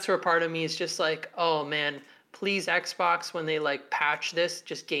that's where part of me is just like, oh man, please Xbox, when they patch this,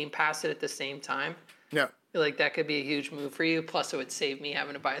 just Game Pass it at the same time. Yeah. Like, that could be a huge move for you. Plus, it would save me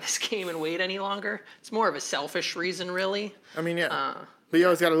having to buy this game and wait any longer. It's more of a selfish reason, really. I mean, yeah. But you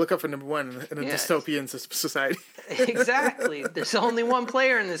always got to look out for number one in a dystopian society. Exactly. There's only one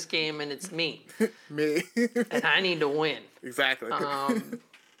player in this game, and it's me. Me. And I need to win. Exactly.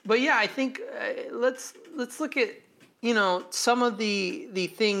 But yeah, I think let's look at some of the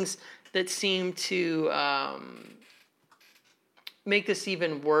things that seem to make this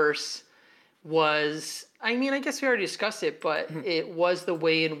even worse. I guess we already discussed it, but it was the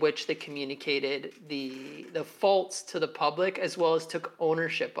way in which they communicated the faults to the public, as well as took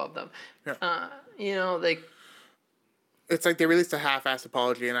ownership of them. Yeah. It's like they released a half-assed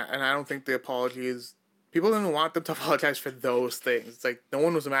apology, and I don't think the apology is... People didn't want them to apologize for those things. It's like, no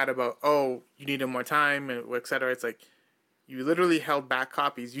one was mad about, oh, you needed more time, and et cetera. It's like, you literally held back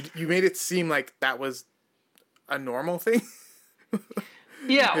copies. You made it seem like that was a normal thing.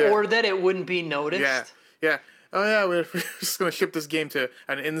 Yeah, or that it wouldn't be noticed. Yeah. Oh, yeah, we're just going to ship this game to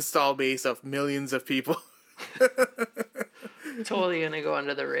an install base of millions of people. Totally going to go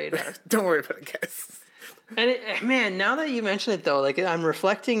under the radar. Don't worry about it, guys. And man, now that you mention it though, like I'm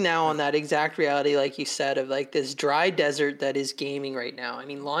reflecting now on that exact reality, like you said, of like this dry desert that is gaming right now. I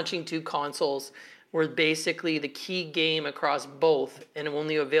mean, launching 2 consoles where basically the key game across both and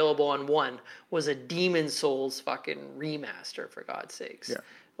only available on one was a Demon Souls fucking remaster, for God's sakes. Yeah.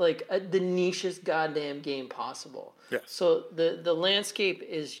 Like the nichest goddamn game possible. Yes. So the landscape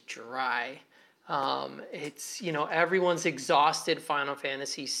is dry. It's, everyone's exhausted Final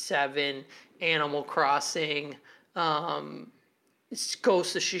Fantasy VII, Animal Crossing,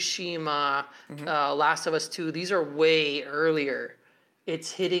 Ghost of Tsushima, Last of Us 2. These are way earlier.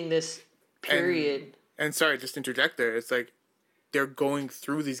 It's hitting this period. And sorry, just interject there. It's like they're going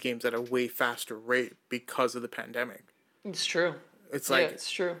through these games at a way faster rate because of the pandemic. It's true. It's like, it's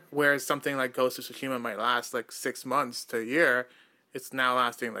true. Whereas something like Ghost of Tsushima might last like 6 months to a year, it's now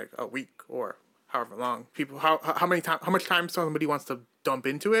lasting like a week or however long. People, how much time somebody wants to dump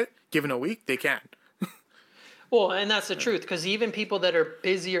into it, given a week, they can. Well, and that's the truth, because even people that are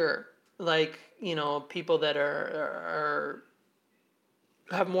busier, like, people that are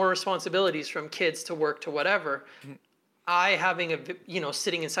have more responsibilities, from kids to work to whatever, I having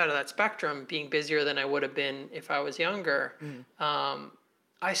sitting inside of that spectrum, being busier than I would have been if I was younger,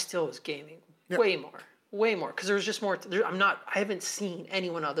 I still was gaming way more, because there was just more. I haven't seen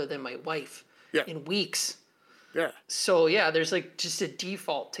anyone other than my wife in weeks. Yeah. So yeah, there's like just a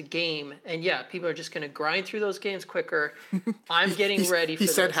default to game, and yeah, people are just going to grind through those games quicker. I'm getting ready for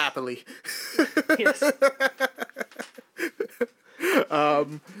this. He said happily. Yes.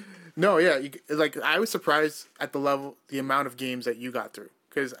 No, yeah, I was surprised at the amount of games that you got through,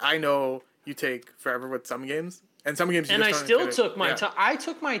 because I know you take forever with some games, and some games. And I still took my time. I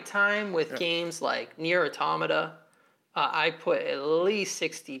took my time with games like Nier Automata. I put at least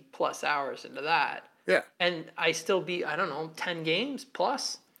 60 plus hours into that. Yeah. And I still beat, 10 games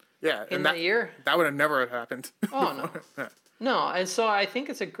plus. Yeah. In that year. That would have never happened. Oh no. Yeah. No, and so I think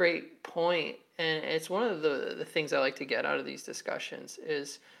it's a great point, and it's one of the things I like to get out of these discussions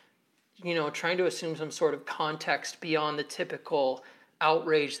is, trying to assume some sort of context beyond the typical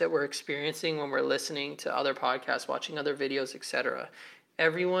outrage that we're experiencing when we're listening to other podcasts, watching other videos, etc.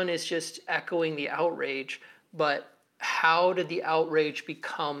 Everyone is just echoing the outrage, but how did the outrage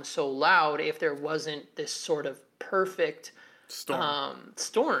become so loud if there wasn't this sort of perfect storm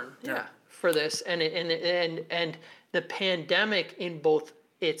for this, and the pandemic, in both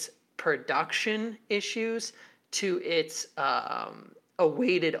its production issues to its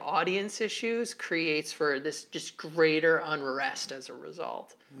awaited audience issues, creates for this just greater unrest as a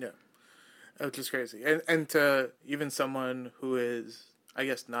result. Yeah, which is crazy, and to even someone who is, I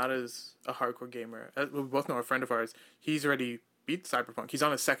guess, not as a hardcore gamer. We both know a friend of ours. He's already beat Cyberpunk. He's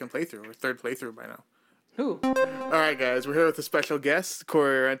on his second playthrough or third playthrough by now. Who? All right, guys. We're here with a special guest,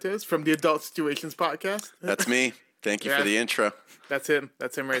 Corey Arantes from the Adult Situations podcast. That's me. Thank you for the intro. That's him.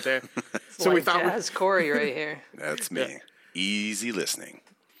 That's him right there. So we thought that's Corey right here. That's me. Yeah. Easy listening.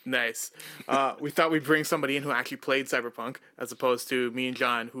 Nice. We thought we'd bring somebody in who actually played Cyberpunk, as opposed to me and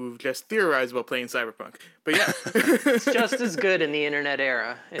John, who just theorized about playing Cyberpunk. But yeah. It's just as good in the internet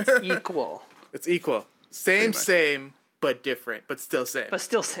era. It's equal. It's equal. Same, but different. But still same.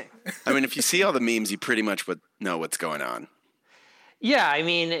 I mean, if you see all the memes, you pretty much would know what's going on. Yeah, I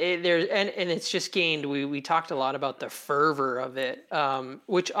mean, there's and it's just gained. We talked a lot about the fervor of it,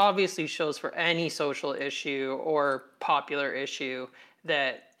 which obviously shows for any social issue or popular issue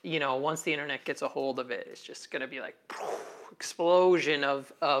that, once the internet gets a hold of it, it's just going to be like explosion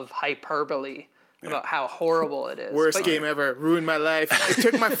of hyperbole about how horrible it is. Worst game ever. Ruined my life. It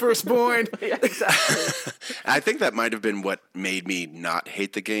took my firstborn. Yeah, exactly. I think that might have been what made me not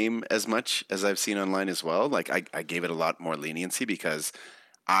hate the game as much as I've seen online as well. Like, I gave it a lot more leniency because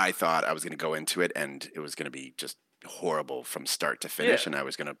I thought I was going to go into it and it was going to be just horrible from start to finish, and I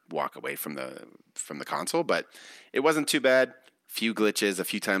was going to walk away from the console. But it wasn't too bad. Few glitches. A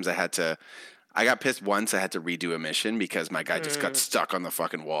few times I got pissed once. I had to redo a mission because my guy just got stuck on the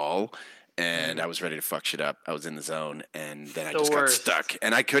fucking wall. And I was ready to fuck shit up. I was in the zone, and then I just got stuck.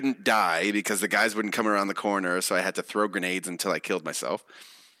 And I couldn't die because the guys wouldn't come around the corner, so I had to throw grenades until I killed myself.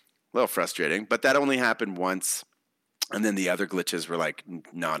 A little frustrating, but that only happened once. And then the other glitches were, like,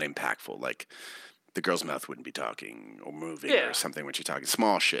 non-impactful. Like, the girl's mouth wouldn't be talking or moving or something when she's talking.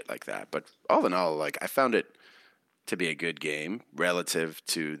 Small shit like that. But all in all, like, I found it to be a good game relative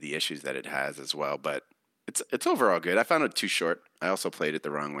to the issues that it has as well. But it's overall good. I found it too short. I also played it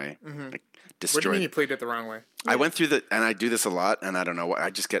the wrong way. Like, what do you mean you played it the wrong way? I went through and I do this a lot, and I don't know what, I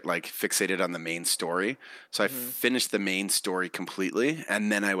just get like fixated on the main story. So I finished the main story completely,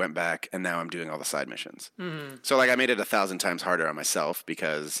 and then I went back, and now I'm doing all the side missions. So like I made it 1,000 times harder on myself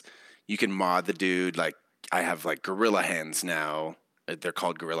because you can mod the dude, like I have like gorilla hands now. They're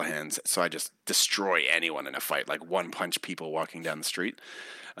called gorilla hands. So I just destroy anyone in a fight, like one punch people walking down the street.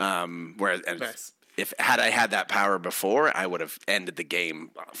 Whereas Nice. if had I had that power before, I would have ended the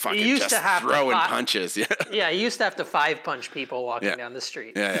game fucking used just to have to throwing fi- punches. Yeah. Yeah, you used to have to 5-punch people walking Yeah. down the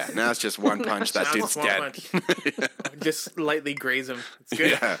street. Yeah. Now it's just one punch. That Now dude's it's one dead. punch. Just lightly graze him. It's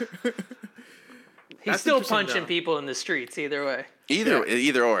good. Yeah. He's That's still interesting, punching though. people in the streets either way.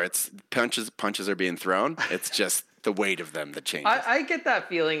 Either or. It's punches are being thrown. It's just the weight of them that changes. I get that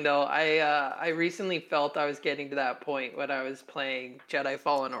feeling though. I recently felt I was getting to that point when I was playing Jedi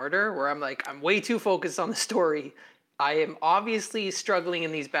Fallen Order, where I'm like, I'm way too focused on the story. I am obviously struggling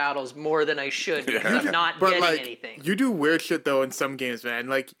in these battles more than I should because I'm not But getting like, anything. you do weird shit though in some games, man.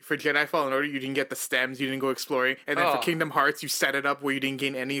 Like for Jedi Fallen Order, you didn't get the stems, you didn't go exploring, and then Oh. for Kingdom Hearts, you set it up where you didn't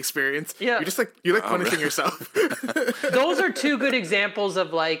gain any experience. Yeah. you're just like punishing yourself. Those are two good examples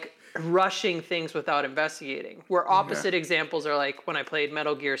of like rushing things without investigating. Where opposite examples are like when I played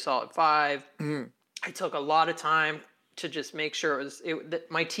Metal Gear Solid 5, I took a lot of time to just make sure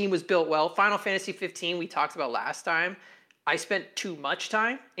that my team was built well. Final Fantasy 15 we talked about last time. I spent too much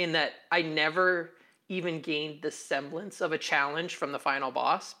time in that I never even gained the semblance of a challenge from the final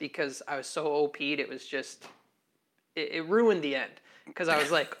boss because I was so OP'd. It was just it ruined the end. Because I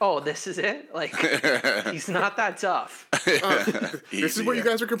was like, oh, this is it? Like, he's not that tough. This is what you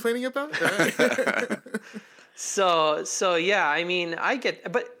guys were complaining about. So yeah, I mean, I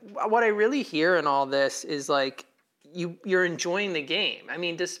get, but what I really hear in all this is like, you're enjoying the game. I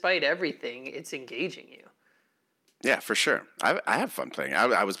mean, despite everything, it's engaging you. Yeah, for sure. I have fun playing.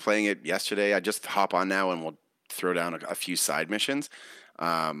 I was playing it yesterday. I just hop on now and we'll throw down a few side missions.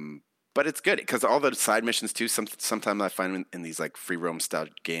 But it's good because all the side missions too. Sometimes I find in these like free roam style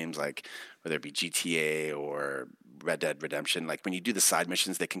games, like whether it be GTA or Red Dead Redemption, like when you do the side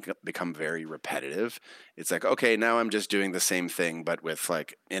missions, they can become very repetitive. It's like, okay, now I'm just doing the same thing, but with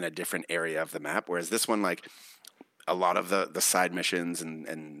like in a different area of the map. Whereas this one, like a lot of the side missions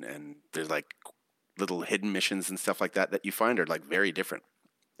and there's like little hidden missions and stuff like that you find are like very different.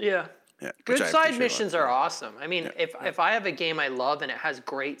 Yeah. Yeah, Good which I side appreciate a lot. missions are awesome. I mean, if I have a game I love and it has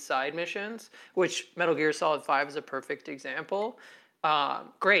great side missions, which Metal Gear Solid 5 is a perfect example,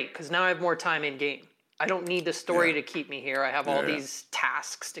 great, because now I have more time in game. I don't need the story to keep me here. I have all these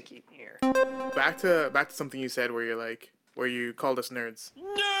tasks to keep me here. back to something you said where you called us nerds.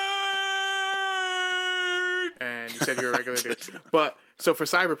 And you said you were a regular dude. But so for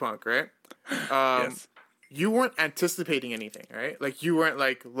Cyberpunk, right? Yes. You weren't anticipating anything, right? Like you weren't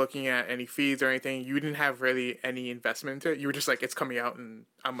like looking at any feeds or anything. You didn't have really any investment into it. You were just like, it's coming out and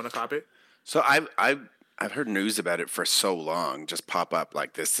I'm gonna cop it. So I've heard news about it for so long, just pop up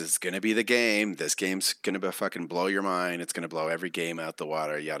like this is gonna be the game. This game's gonna be fucking blow your mind. It's gonna blow every game out the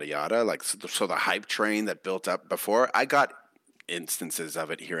water, yada yada. Like so the hype train that built up before, I got instances of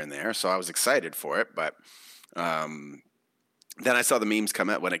it here and there, so I was excited for it. But then I saw the memes come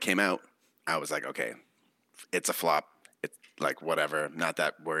out when it came out. I was like, okay, it's a flop. It's like whatever. Not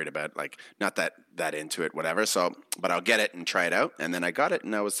that worried about, like not that into it, whatever. So, but I'll get it and try it out. And then I got it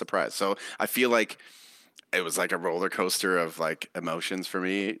and I was surprised. So I feel like it was like a roller coaster of like emotions for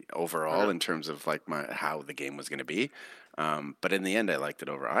me overall in terms of like how the game was going to be. But in the end, I liked it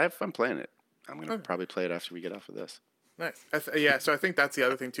overall. I have fun playing it. I'm going to probably play it after we get off of this. Nice. Yeah. So I think that's the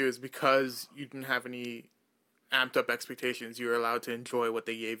other thing too, is because you didn't have any amped up expectations, you were allowed to enjoy what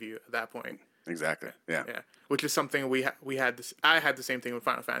they gave you at that point. Exactly. Yeah. Yeah, which is something we had this. I had the same thing with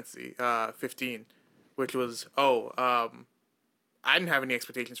Final Fantasy 15, which was I didn't have any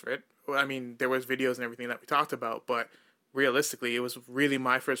expectations for it. I mean, there was videos and everything that we talked about, but realistically, it was really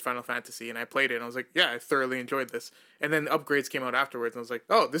my first Final Fantasy, and I played it, and I was like, yeah, I thoroughly enjoyed this. And then upgrades came out afterwards, and I was like,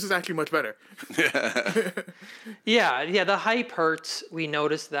 oh, this is actually much better. Yeah, the hype hurts. We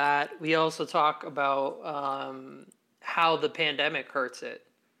noticed that. We also talk about how the pandemic hurts it.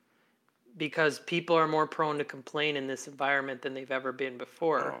 Because people are more prone to complain in this environment than they've ever been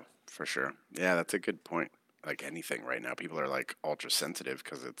before. Oh, for sure. Yeah, that's a good point. Like anything right now, people are like ultra sensitive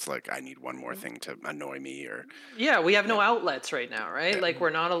because it's like I need one more thing to annoy me or. Yeah, we have no outlets right now, right? Like we're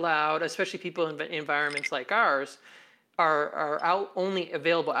not allowed, especially people in environments like ours. Our only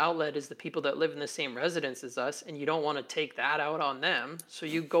available outlet is the people that live in the same residence as us, and you don't want to take that out on them. So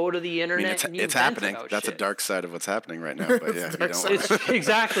you go to the internet and you it's vent happening. about That's shit. a dark side of what's happening right now. But yeah, you don't want It's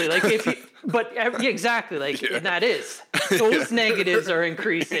exactly like if you, but exactly like and that is those negatives are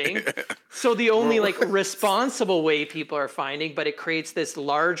increasing. So the only like responsible way people are finding, but it creates this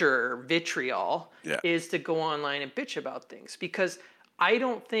larger vitriol, is to go online and bitch about things because I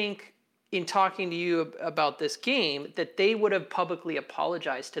don't think. In talking to you about this game, that they would have publicly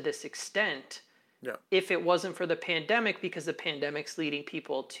apologized to this extent Yeah. if it wasn't for the pandemic, because the pandemic's leading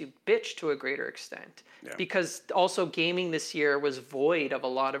people to bitch to a greater extent. Yeah. Because also gaming this year was void of a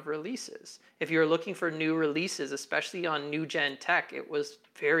lot of releases. If you're looking for new releases, especially on new gen tech, it was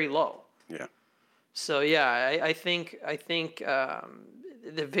very low. Yeah. So yeah, I think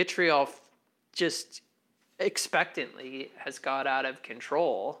the vitriol just expectantly has got out of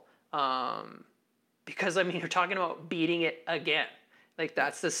control. Because I mean, you're talking about beating it again. Like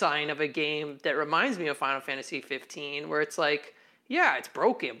that's the sign of a game that reminds me of Final Fantasy 15, where it's like, yeah, it's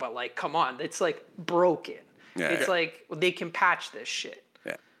broken, but like, come on, it's like broken. Yeah, It's yeah. like they can patch this shit.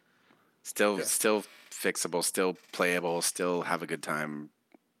 Yeah. Still fixable, still playable, still have a good time.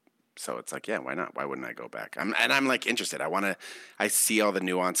 So it's like, yeah, why not? Why wouldn't I go back? I'm like interested. I see all the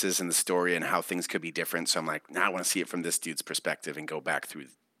nuances in the story and how things could be different. So I'm like, now I want to see it from this dude's perspective and go back through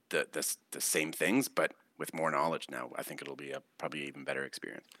the same things, but with more knowledge now. I think it'll be probably even better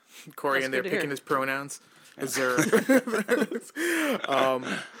experience. Corey That's in there good to picking hear. his pronouns. Is there?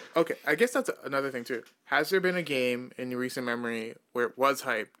 Okay, I guess that's another thing too. Has there been a game in your recent memory where it was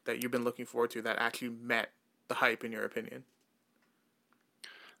hype that you've been looking forward to that actually met the hype in your opinion?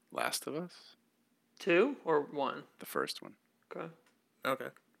 Last of Us, 2 or 1? the first one. Okay. Okay,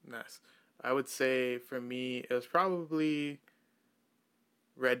 nice. I would say for me it was probably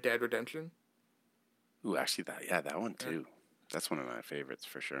Red Dead Redemption. Ooh, actually, that one too. That's one of my favorites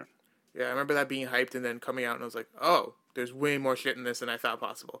for sure. Yeah, I remember that being hyped and then coming out and I was like, oh, there's way more shit in this than I thought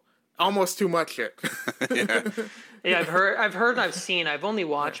possible. Almost too much shit. Yeah, I've heard, I've seen. I've only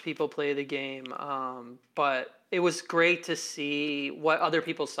watched people play the game, but it was great to see what other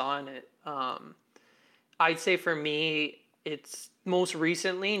people saw in it. I'd say for me, it's most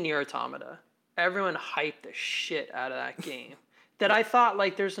recently Nier Automata. Everyone hyped the shit out of that game. That I thought,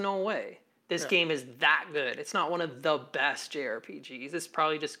 like, there's no way this game is that good. It's not one of the best JRPGs. It's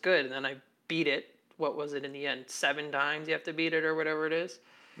probably just good. And then I beat it. What was it in the end? 7 times you have to beat it or whatever it is.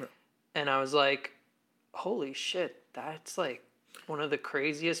 Yeah. And I was like, holy shit, that's like one of the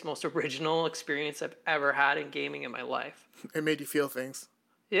craziest, most original experience I've ever had in gaming in my life. It made you feel things.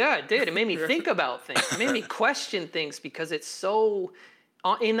 Yeah, it did. It made me think about things. It made me question things because it's so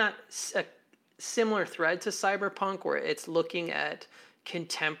in that similar thread to Cyberpunk, where it's looking at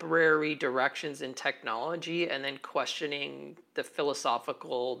contemporary directions in technology and then questioning the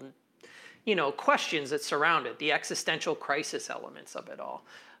philosophical, questions that surround it, the existential crisis elements of it all.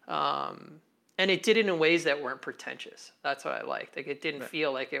 And it did it in ways that weren't pretentious. That's what I liked. Like, it didn't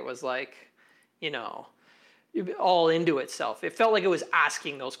feel like it was like, all into itself. It felt like it was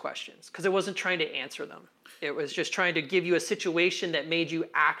asking those questions because it wasn't trying to answer them. It was just trying to give you a situation that made you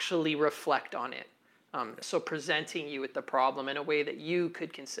actually reflect on it. So presenting you with the problem in a way that you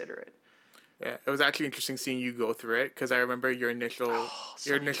could consider it. Yeah, it was actually interesting seeing you go through it because I remember your initial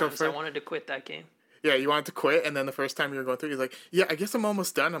I wanted to quit that game. Yeah, you wanted to quit, and then the first time you were going through, you're like, "Yeah, I guess I'm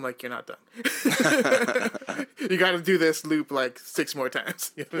almost done." I'm like, "You're not done. You got to do this loop like 6 more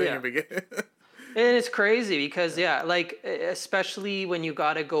times." And it's crazy because, especially when you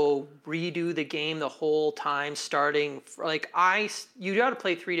got to go redo the game the whole time, starting, you got to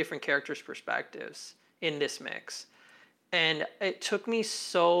play 3 different characters' perspectives in this mix. And it took me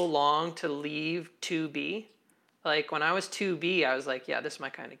so long to leave 2B. Like, when I was 2B, I was like, yeah, this is my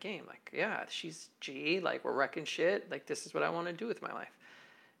kind of game. Like, yeah, she's G, like, we're wrecking shit. Like, this is what I want to do with my life.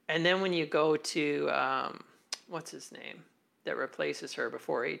 And then when you go to, what's his name that replaces her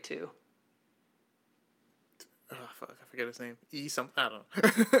before A2? Oh, fuck, I forget his name. I don't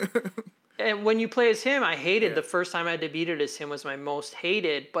know. And when you play as him, I hated the first time I had to beat it as him was my most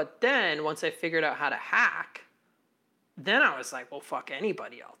hated. But then once I figured out how to hack, then I was like, well, fuck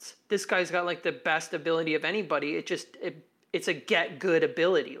anybody else. This guy's got like the best ability of anybody. It's a get good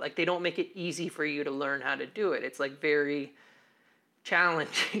ability. Like, they don't make it easy for you to learn how to do it. It's like very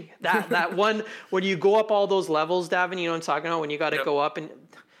challenging. That one, when you go up all those levels, Davin, you know what I'm talking about? When you got to go up, and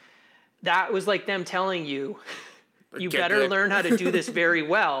that was like them telling you, you better learn how to do this very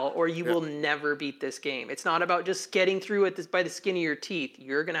well or you will never beat this game. It's not about just getting through it by the skin of your teeth.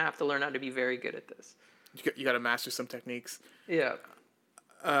 You're going to have to learn how to be very good at this. You got to master some techniques. Yeah.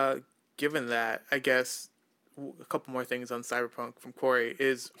 Given that, I guess a couple more things on Cyberpunk from Corey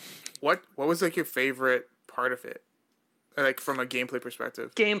is what was like your favorite part of it? Like, from a gameplay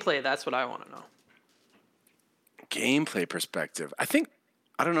perspective. Gameplay, that's what I want to know. Gameplay perspective. I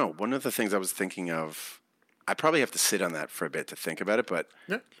don't know. One of the things I was thinking of, I probably have to sit on that for a bit to think about it, but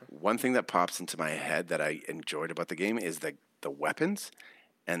one thing that pops into my head that I enjoyed about the game is the weapons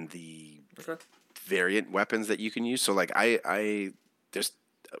and the variant weapons that you can use. So, like,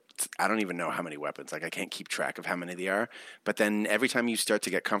 I don't even know how many weapons. Like I can't keep track of how many there are. But then every time you start to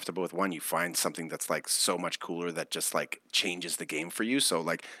get comfortable with one, you find something that's like so much cooler that just like changes the game for you. So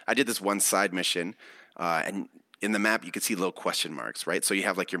like I did this one side mission, and in the map you could see little question marks, right? So you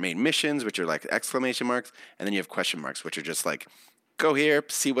have like your main missions, which are like exclamation marks, and then you have question marks, which are just like, go here,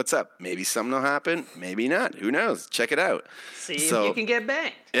 see what's up. Maybe something will happen, maybe not. Who knows? Check it out. See if you can get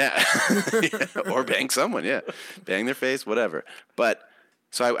banged. Yeah. Yeah. Or bang someone, yeah. Bang their face, whatever. But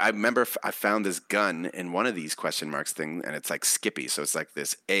so I remember I found this gun in one of these question marks thing, and it's like Skippy. So it's like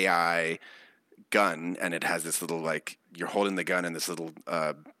this AI gun, and it has this little like you're holding the gun, and this little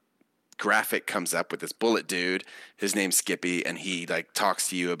graphic comes up with this bullet dude. His name's Skippy, and he like talks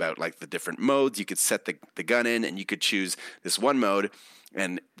to you about like the different modes. You could set the gun in, and you could choose this one mode,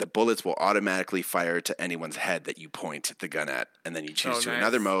 and the bullets will automatically fire to anyone's head that you point the gun at. And then you choose to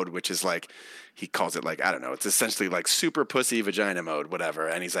another mode, which is like, he calls it like, I don't know, it's essentially like super pussy vagina mode, whatever.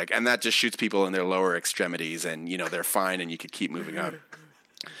 And he's like, and that just shoots people in their lower extremities, and you know, they're fine, and you could keep moving up.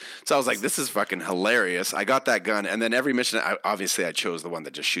 So I was like, this is fucking hilarious. I got that gun, and then every mission, I chose the one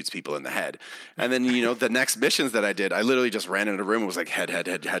that just shoots people in the head. And then, you know, the next missions that I did, I literally just ran into a room and was like,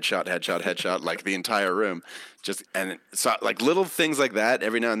 headshot, like the entire room. And so like little things like that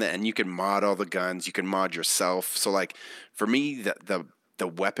every now and then, and you can mod all the guns, you can mod yourself. So like for me, the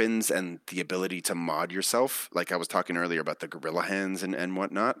weapons and the ability to mod yourself, like I was talking earlier about the gorilla hands and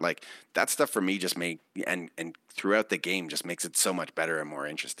whatnot, like that stuff for me just and throughout the game just makes it so much better and more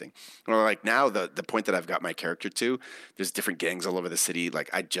interesting. Well, like now the point that I've got my character to, there's different gangs all over the city.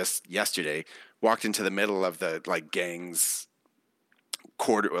 Like I just yesterday walked into the middle of the like gangs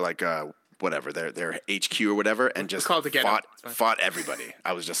quarter, or like whatever, their HQ or whatever, and just fought everybody.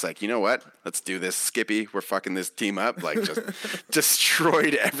 I was just like, you know what? Let's do this, Skippy. We're fucking this team up. Like just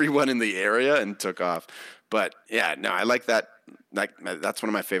destroyed everyone in the area and took off. But yeah, no, I like that. Like that's one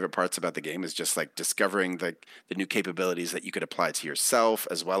of my favorite parts about the game is just like discovering the new capabilities that you could apply to yourself,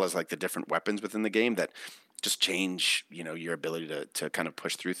 as well as like the different weapons within the game that just change, you know, your ability to kind of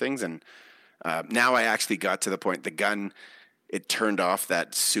push through things. And now I actually got to the point, the gun, it turned off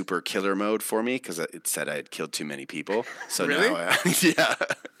that super killer mode for me because it said I had killed too many people. So really? Now, yeah,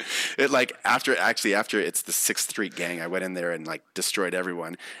 it like after it's the 6th Street gang, I went in there and like destroyed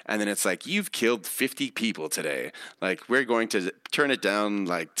everyone, and then it's like, you've killed 50 people today. Like we're going to turn it down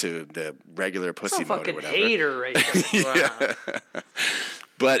like to the regular pussy mode or whatever. Hater right there. Wow. Yeah.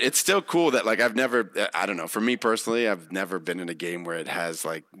 But it's still cool that like I don't know, for me personally, I've never been in a game where it has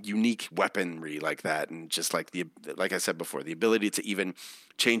like unique weaponry like that, and just like like I said before, the ability to even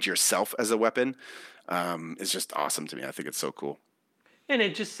change yourself as a weapon is just awesome to me. I think it's so cool. And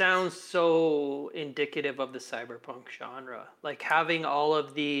it just sounds so indicative of the cyberpunk genre. Like having all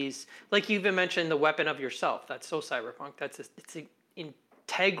of these, like you even mentioned the weapon of yourself. That's so cyberpunk. It's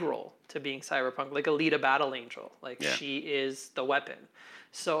integral to being cyberpunk. Like Alita Battle Angel. Like she is the weapon.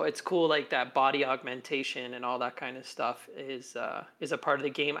 So it's cool, like that body augmentation and all that kind of stuff is a part of the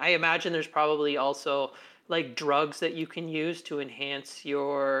game. I imagine there's probably also like drugs that you can use to enhance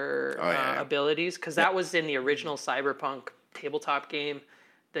your abilities, because that was in the original Cyberpunk tabletop game.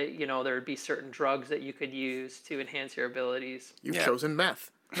 That, you know, there would be certain drugs that you could use to enhance your abilities. You've chosen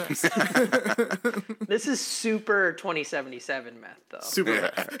meth. Nice. This is super 2077 meth, though. Super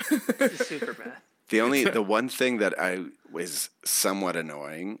meth. This is super meth. The one thing that I was somewhat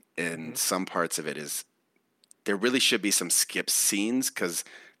annoying in some parts of it is there really should be some skip scenes, because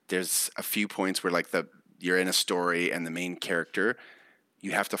there's a few points where like you're in a story and the main character,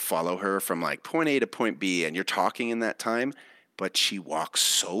 you have to follow her from like point A to point B, and you're talking in that time, but she walks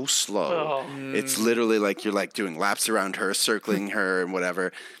so slow. It's literally like you're like doing laps around her, circling her and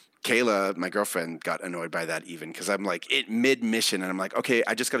whatever. Kayla, my girlfriend, got annoyed by that even, because I'm like mid-mission, and I'm like, okay,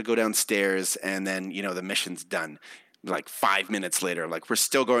 I just got to go downstairs, and then, you know, the mission's done. Like 5 minutes later, like, we're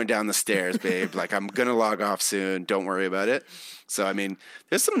still going down the stairs, babe. Like, I'm going to log off soon. Don't worry about it. So, I mean,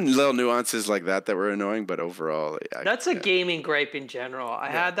 there's some little nuances like that were annoying, but overall... That's a gaming gripe in general. I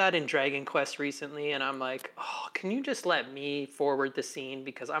had that in Dragon Quest recently, and I'm like, oh, can you just let me forward the scene?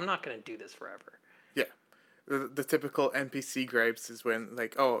 Because I'm not going to do this forever. Yeah. The typical NPC gripes is when,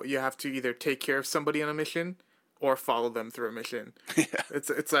 like, oh, you have to either take care of somebody on a mission or follow them through a mission. Yeah.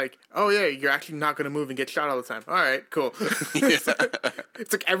 It's like, oh yeah, you're actually not going to move and get shot all the time. All right, cool. It's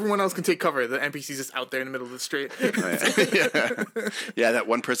like everyone else can take cover. The NPC's just out there in the middle of the street. Yeah, that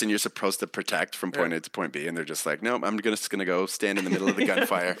one person you're supposed to protect from point A to point B, and they're just like, no, I'm just going to go stand in the middle of the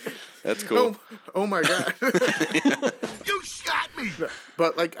gunfire. That's cool. Oh my God. You shot me!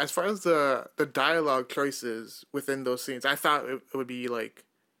 But like, as far as the dialogue choices within those scenes, I thought it would be like,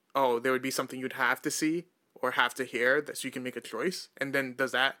 oh, there would be something you'd have to see, or have to hear that so you can make a choice? And then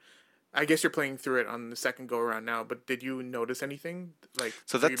does that? I guess you're playing through it on the second go around now, but did you notice anything like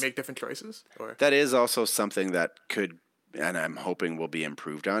So do you that's- make different choices or? That is also something that could, and I'm hoping will be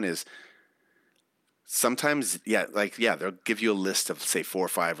improved on, is sometimes, they'll give you a list of, say, 4 or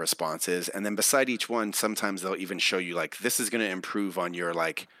 5 responses. And then beside each one, sometimes they'll even show you, like, this is going to improve on your,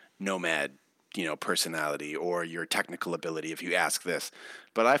 like, nomad, personality or your technical ability if you ask this.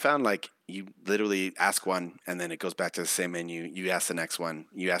 But I found, like, you literally ask one and then it goes back to the same menu. You ask the next one,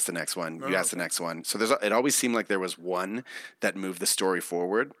 you ask the next one, you ask the next one. So it always seemed like there was one that moved the story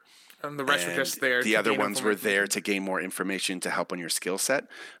forward. And the rest were And just there. the to other gain ones were information. there to gain more information to help on your skill set,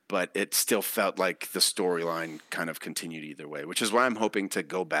 but it still felt like the storyline kind of continued either way, which is why I'm hoping to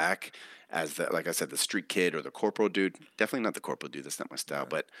go back as like I said, the street kid or the corporal dude. Definitely not the corporal dude. That's not my style.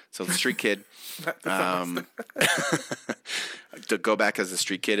 But so the street kid, to go back as the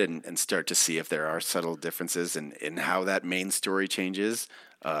street kid and start to see if there are subtle differences in how that main story changes.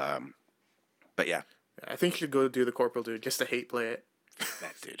 But yeah, I think you should go do the corporal dude just to hate play it.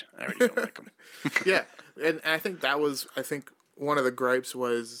 that dude. I already don't like him. Yeah, and I think that was one of the gripes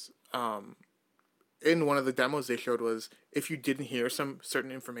was in one of the demos they showed was if you didn't hear some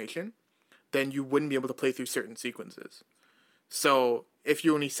certain information, then you wouldn't be able to play through certain sequences. So if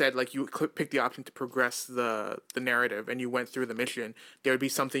you only said like you picked the option to progress the narrative and you went through the mission, there would be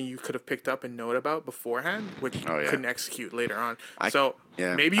something you could have picked up and known about beforehand, which you couldn't execute later on.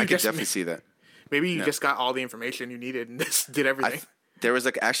 Maybe you I could definitely see that. Maybe you just got all the information you needed and just did everything. There was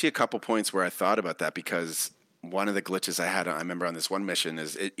actually a couple points where I thought about that because one of the glitches I had, I remember on this one mission,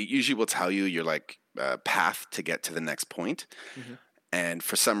 is it usually will tell you your path to get to the next point. Mm-hmm. And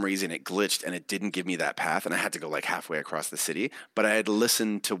for some reason it glitched and it didn't give me that path. And I had to go like halfway across the city, but I had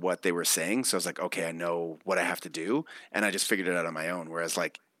listened to what they were saying. So I was like, okay, I know what I have to do. And I just figured it out on my own. Whereas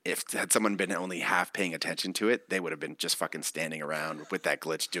had someone been only half paying attention to it, they would have been just fucking standing around with that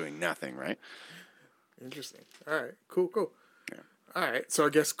glitch doing nothing. Right. Interesting. All right, cool. Yeah. All right. So I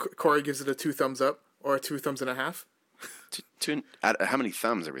guess Corey gives it a 2 thumbs up or a 2 thumbs and a half. How many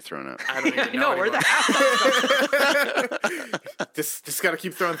thumbs are we throwing out? I don't even know. We're the half. Just got to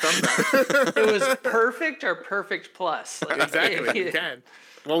keep throwing thumbs out. It was perfect or perfect plus. Exactly. You can.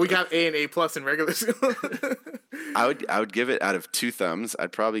 Well, we got A and A plus in regular school. I would give it out of 2 thumbs.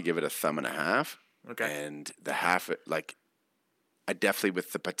 I'd probably give it a 1.5 thumbs. Okay. And the half, I definitely,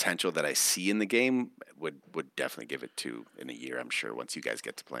 with the potential that I see in the game, would definitely give it 2 in a year. I'm sure once you guys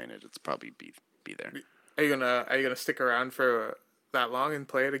get to playing it, it's probably be there. Are you gonna stick around for that long and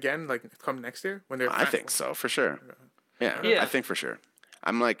play it again, like come next year when they're? I think so for sure. Yeah, I think for sure.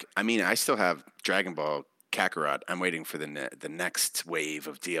 I still have Dragon Ball Kakarot. I'm waiting for the next wave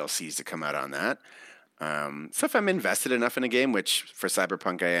of DLCs to come out on that. So if I'm invested enough in a game, which for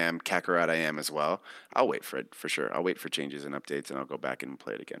Cyberpunk I am, Kakarot I am as well, I'll wait for it for sure. I'll wait for changes and updates, and I'll go back and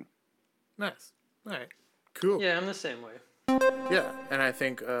play it again. Nice. All right. Cool. Yeah, I'm the same way. Yeah, and I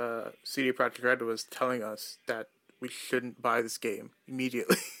think CD Projekt Red was telling us that we shouldn't buy this game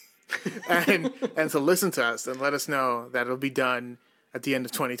immediately, and so listen to us and let us know that it'll be done at the end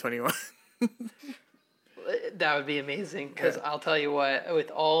of 2021. That would be amazing because I'll tell you what, with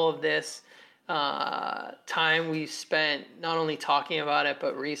all of this time we spent not only talking about it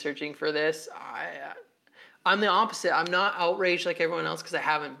but researching for this, I'm the opposite. I'm not outraged like everyone else because I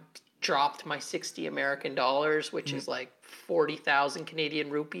haven't dropped my 60 American dollars, which is like 40,000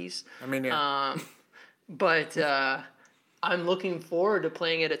 Canadian rupees. I mean, yeah. But I'm looking forward to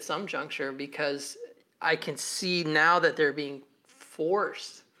playing it at some juncture because I can see now that they're being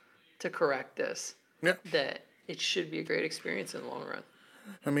forced to correct this. Yeah. That it should be a great experience in the long run.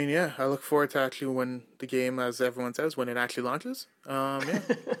 I mean, yeah. I look forward to actually when the game, as everyone says, when it actually launches. Yeah.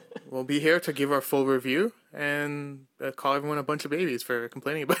 We'll be here to give our full review and call everyone a bunch of babies for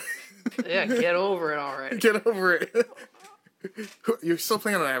complaining about it. Yeah, get over it already. Get over it. You're still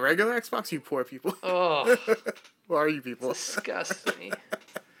playing on a regular Xbox, you poor people. Oh, Who are you people? disgusts me.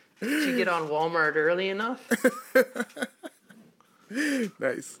 Did you get on Walmart early enough?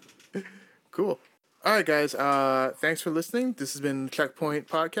 Nice. Cool. All right, guys. Thanks for listening. This has been Checkpoint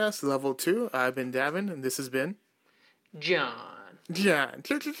Podcast, Level 2. I've been Davin, and this has been... John. John.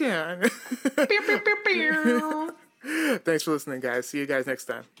 Pew, pew, pew, pew. Thanks for listening, guys. See you guys next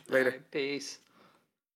time. Later. All right, peace.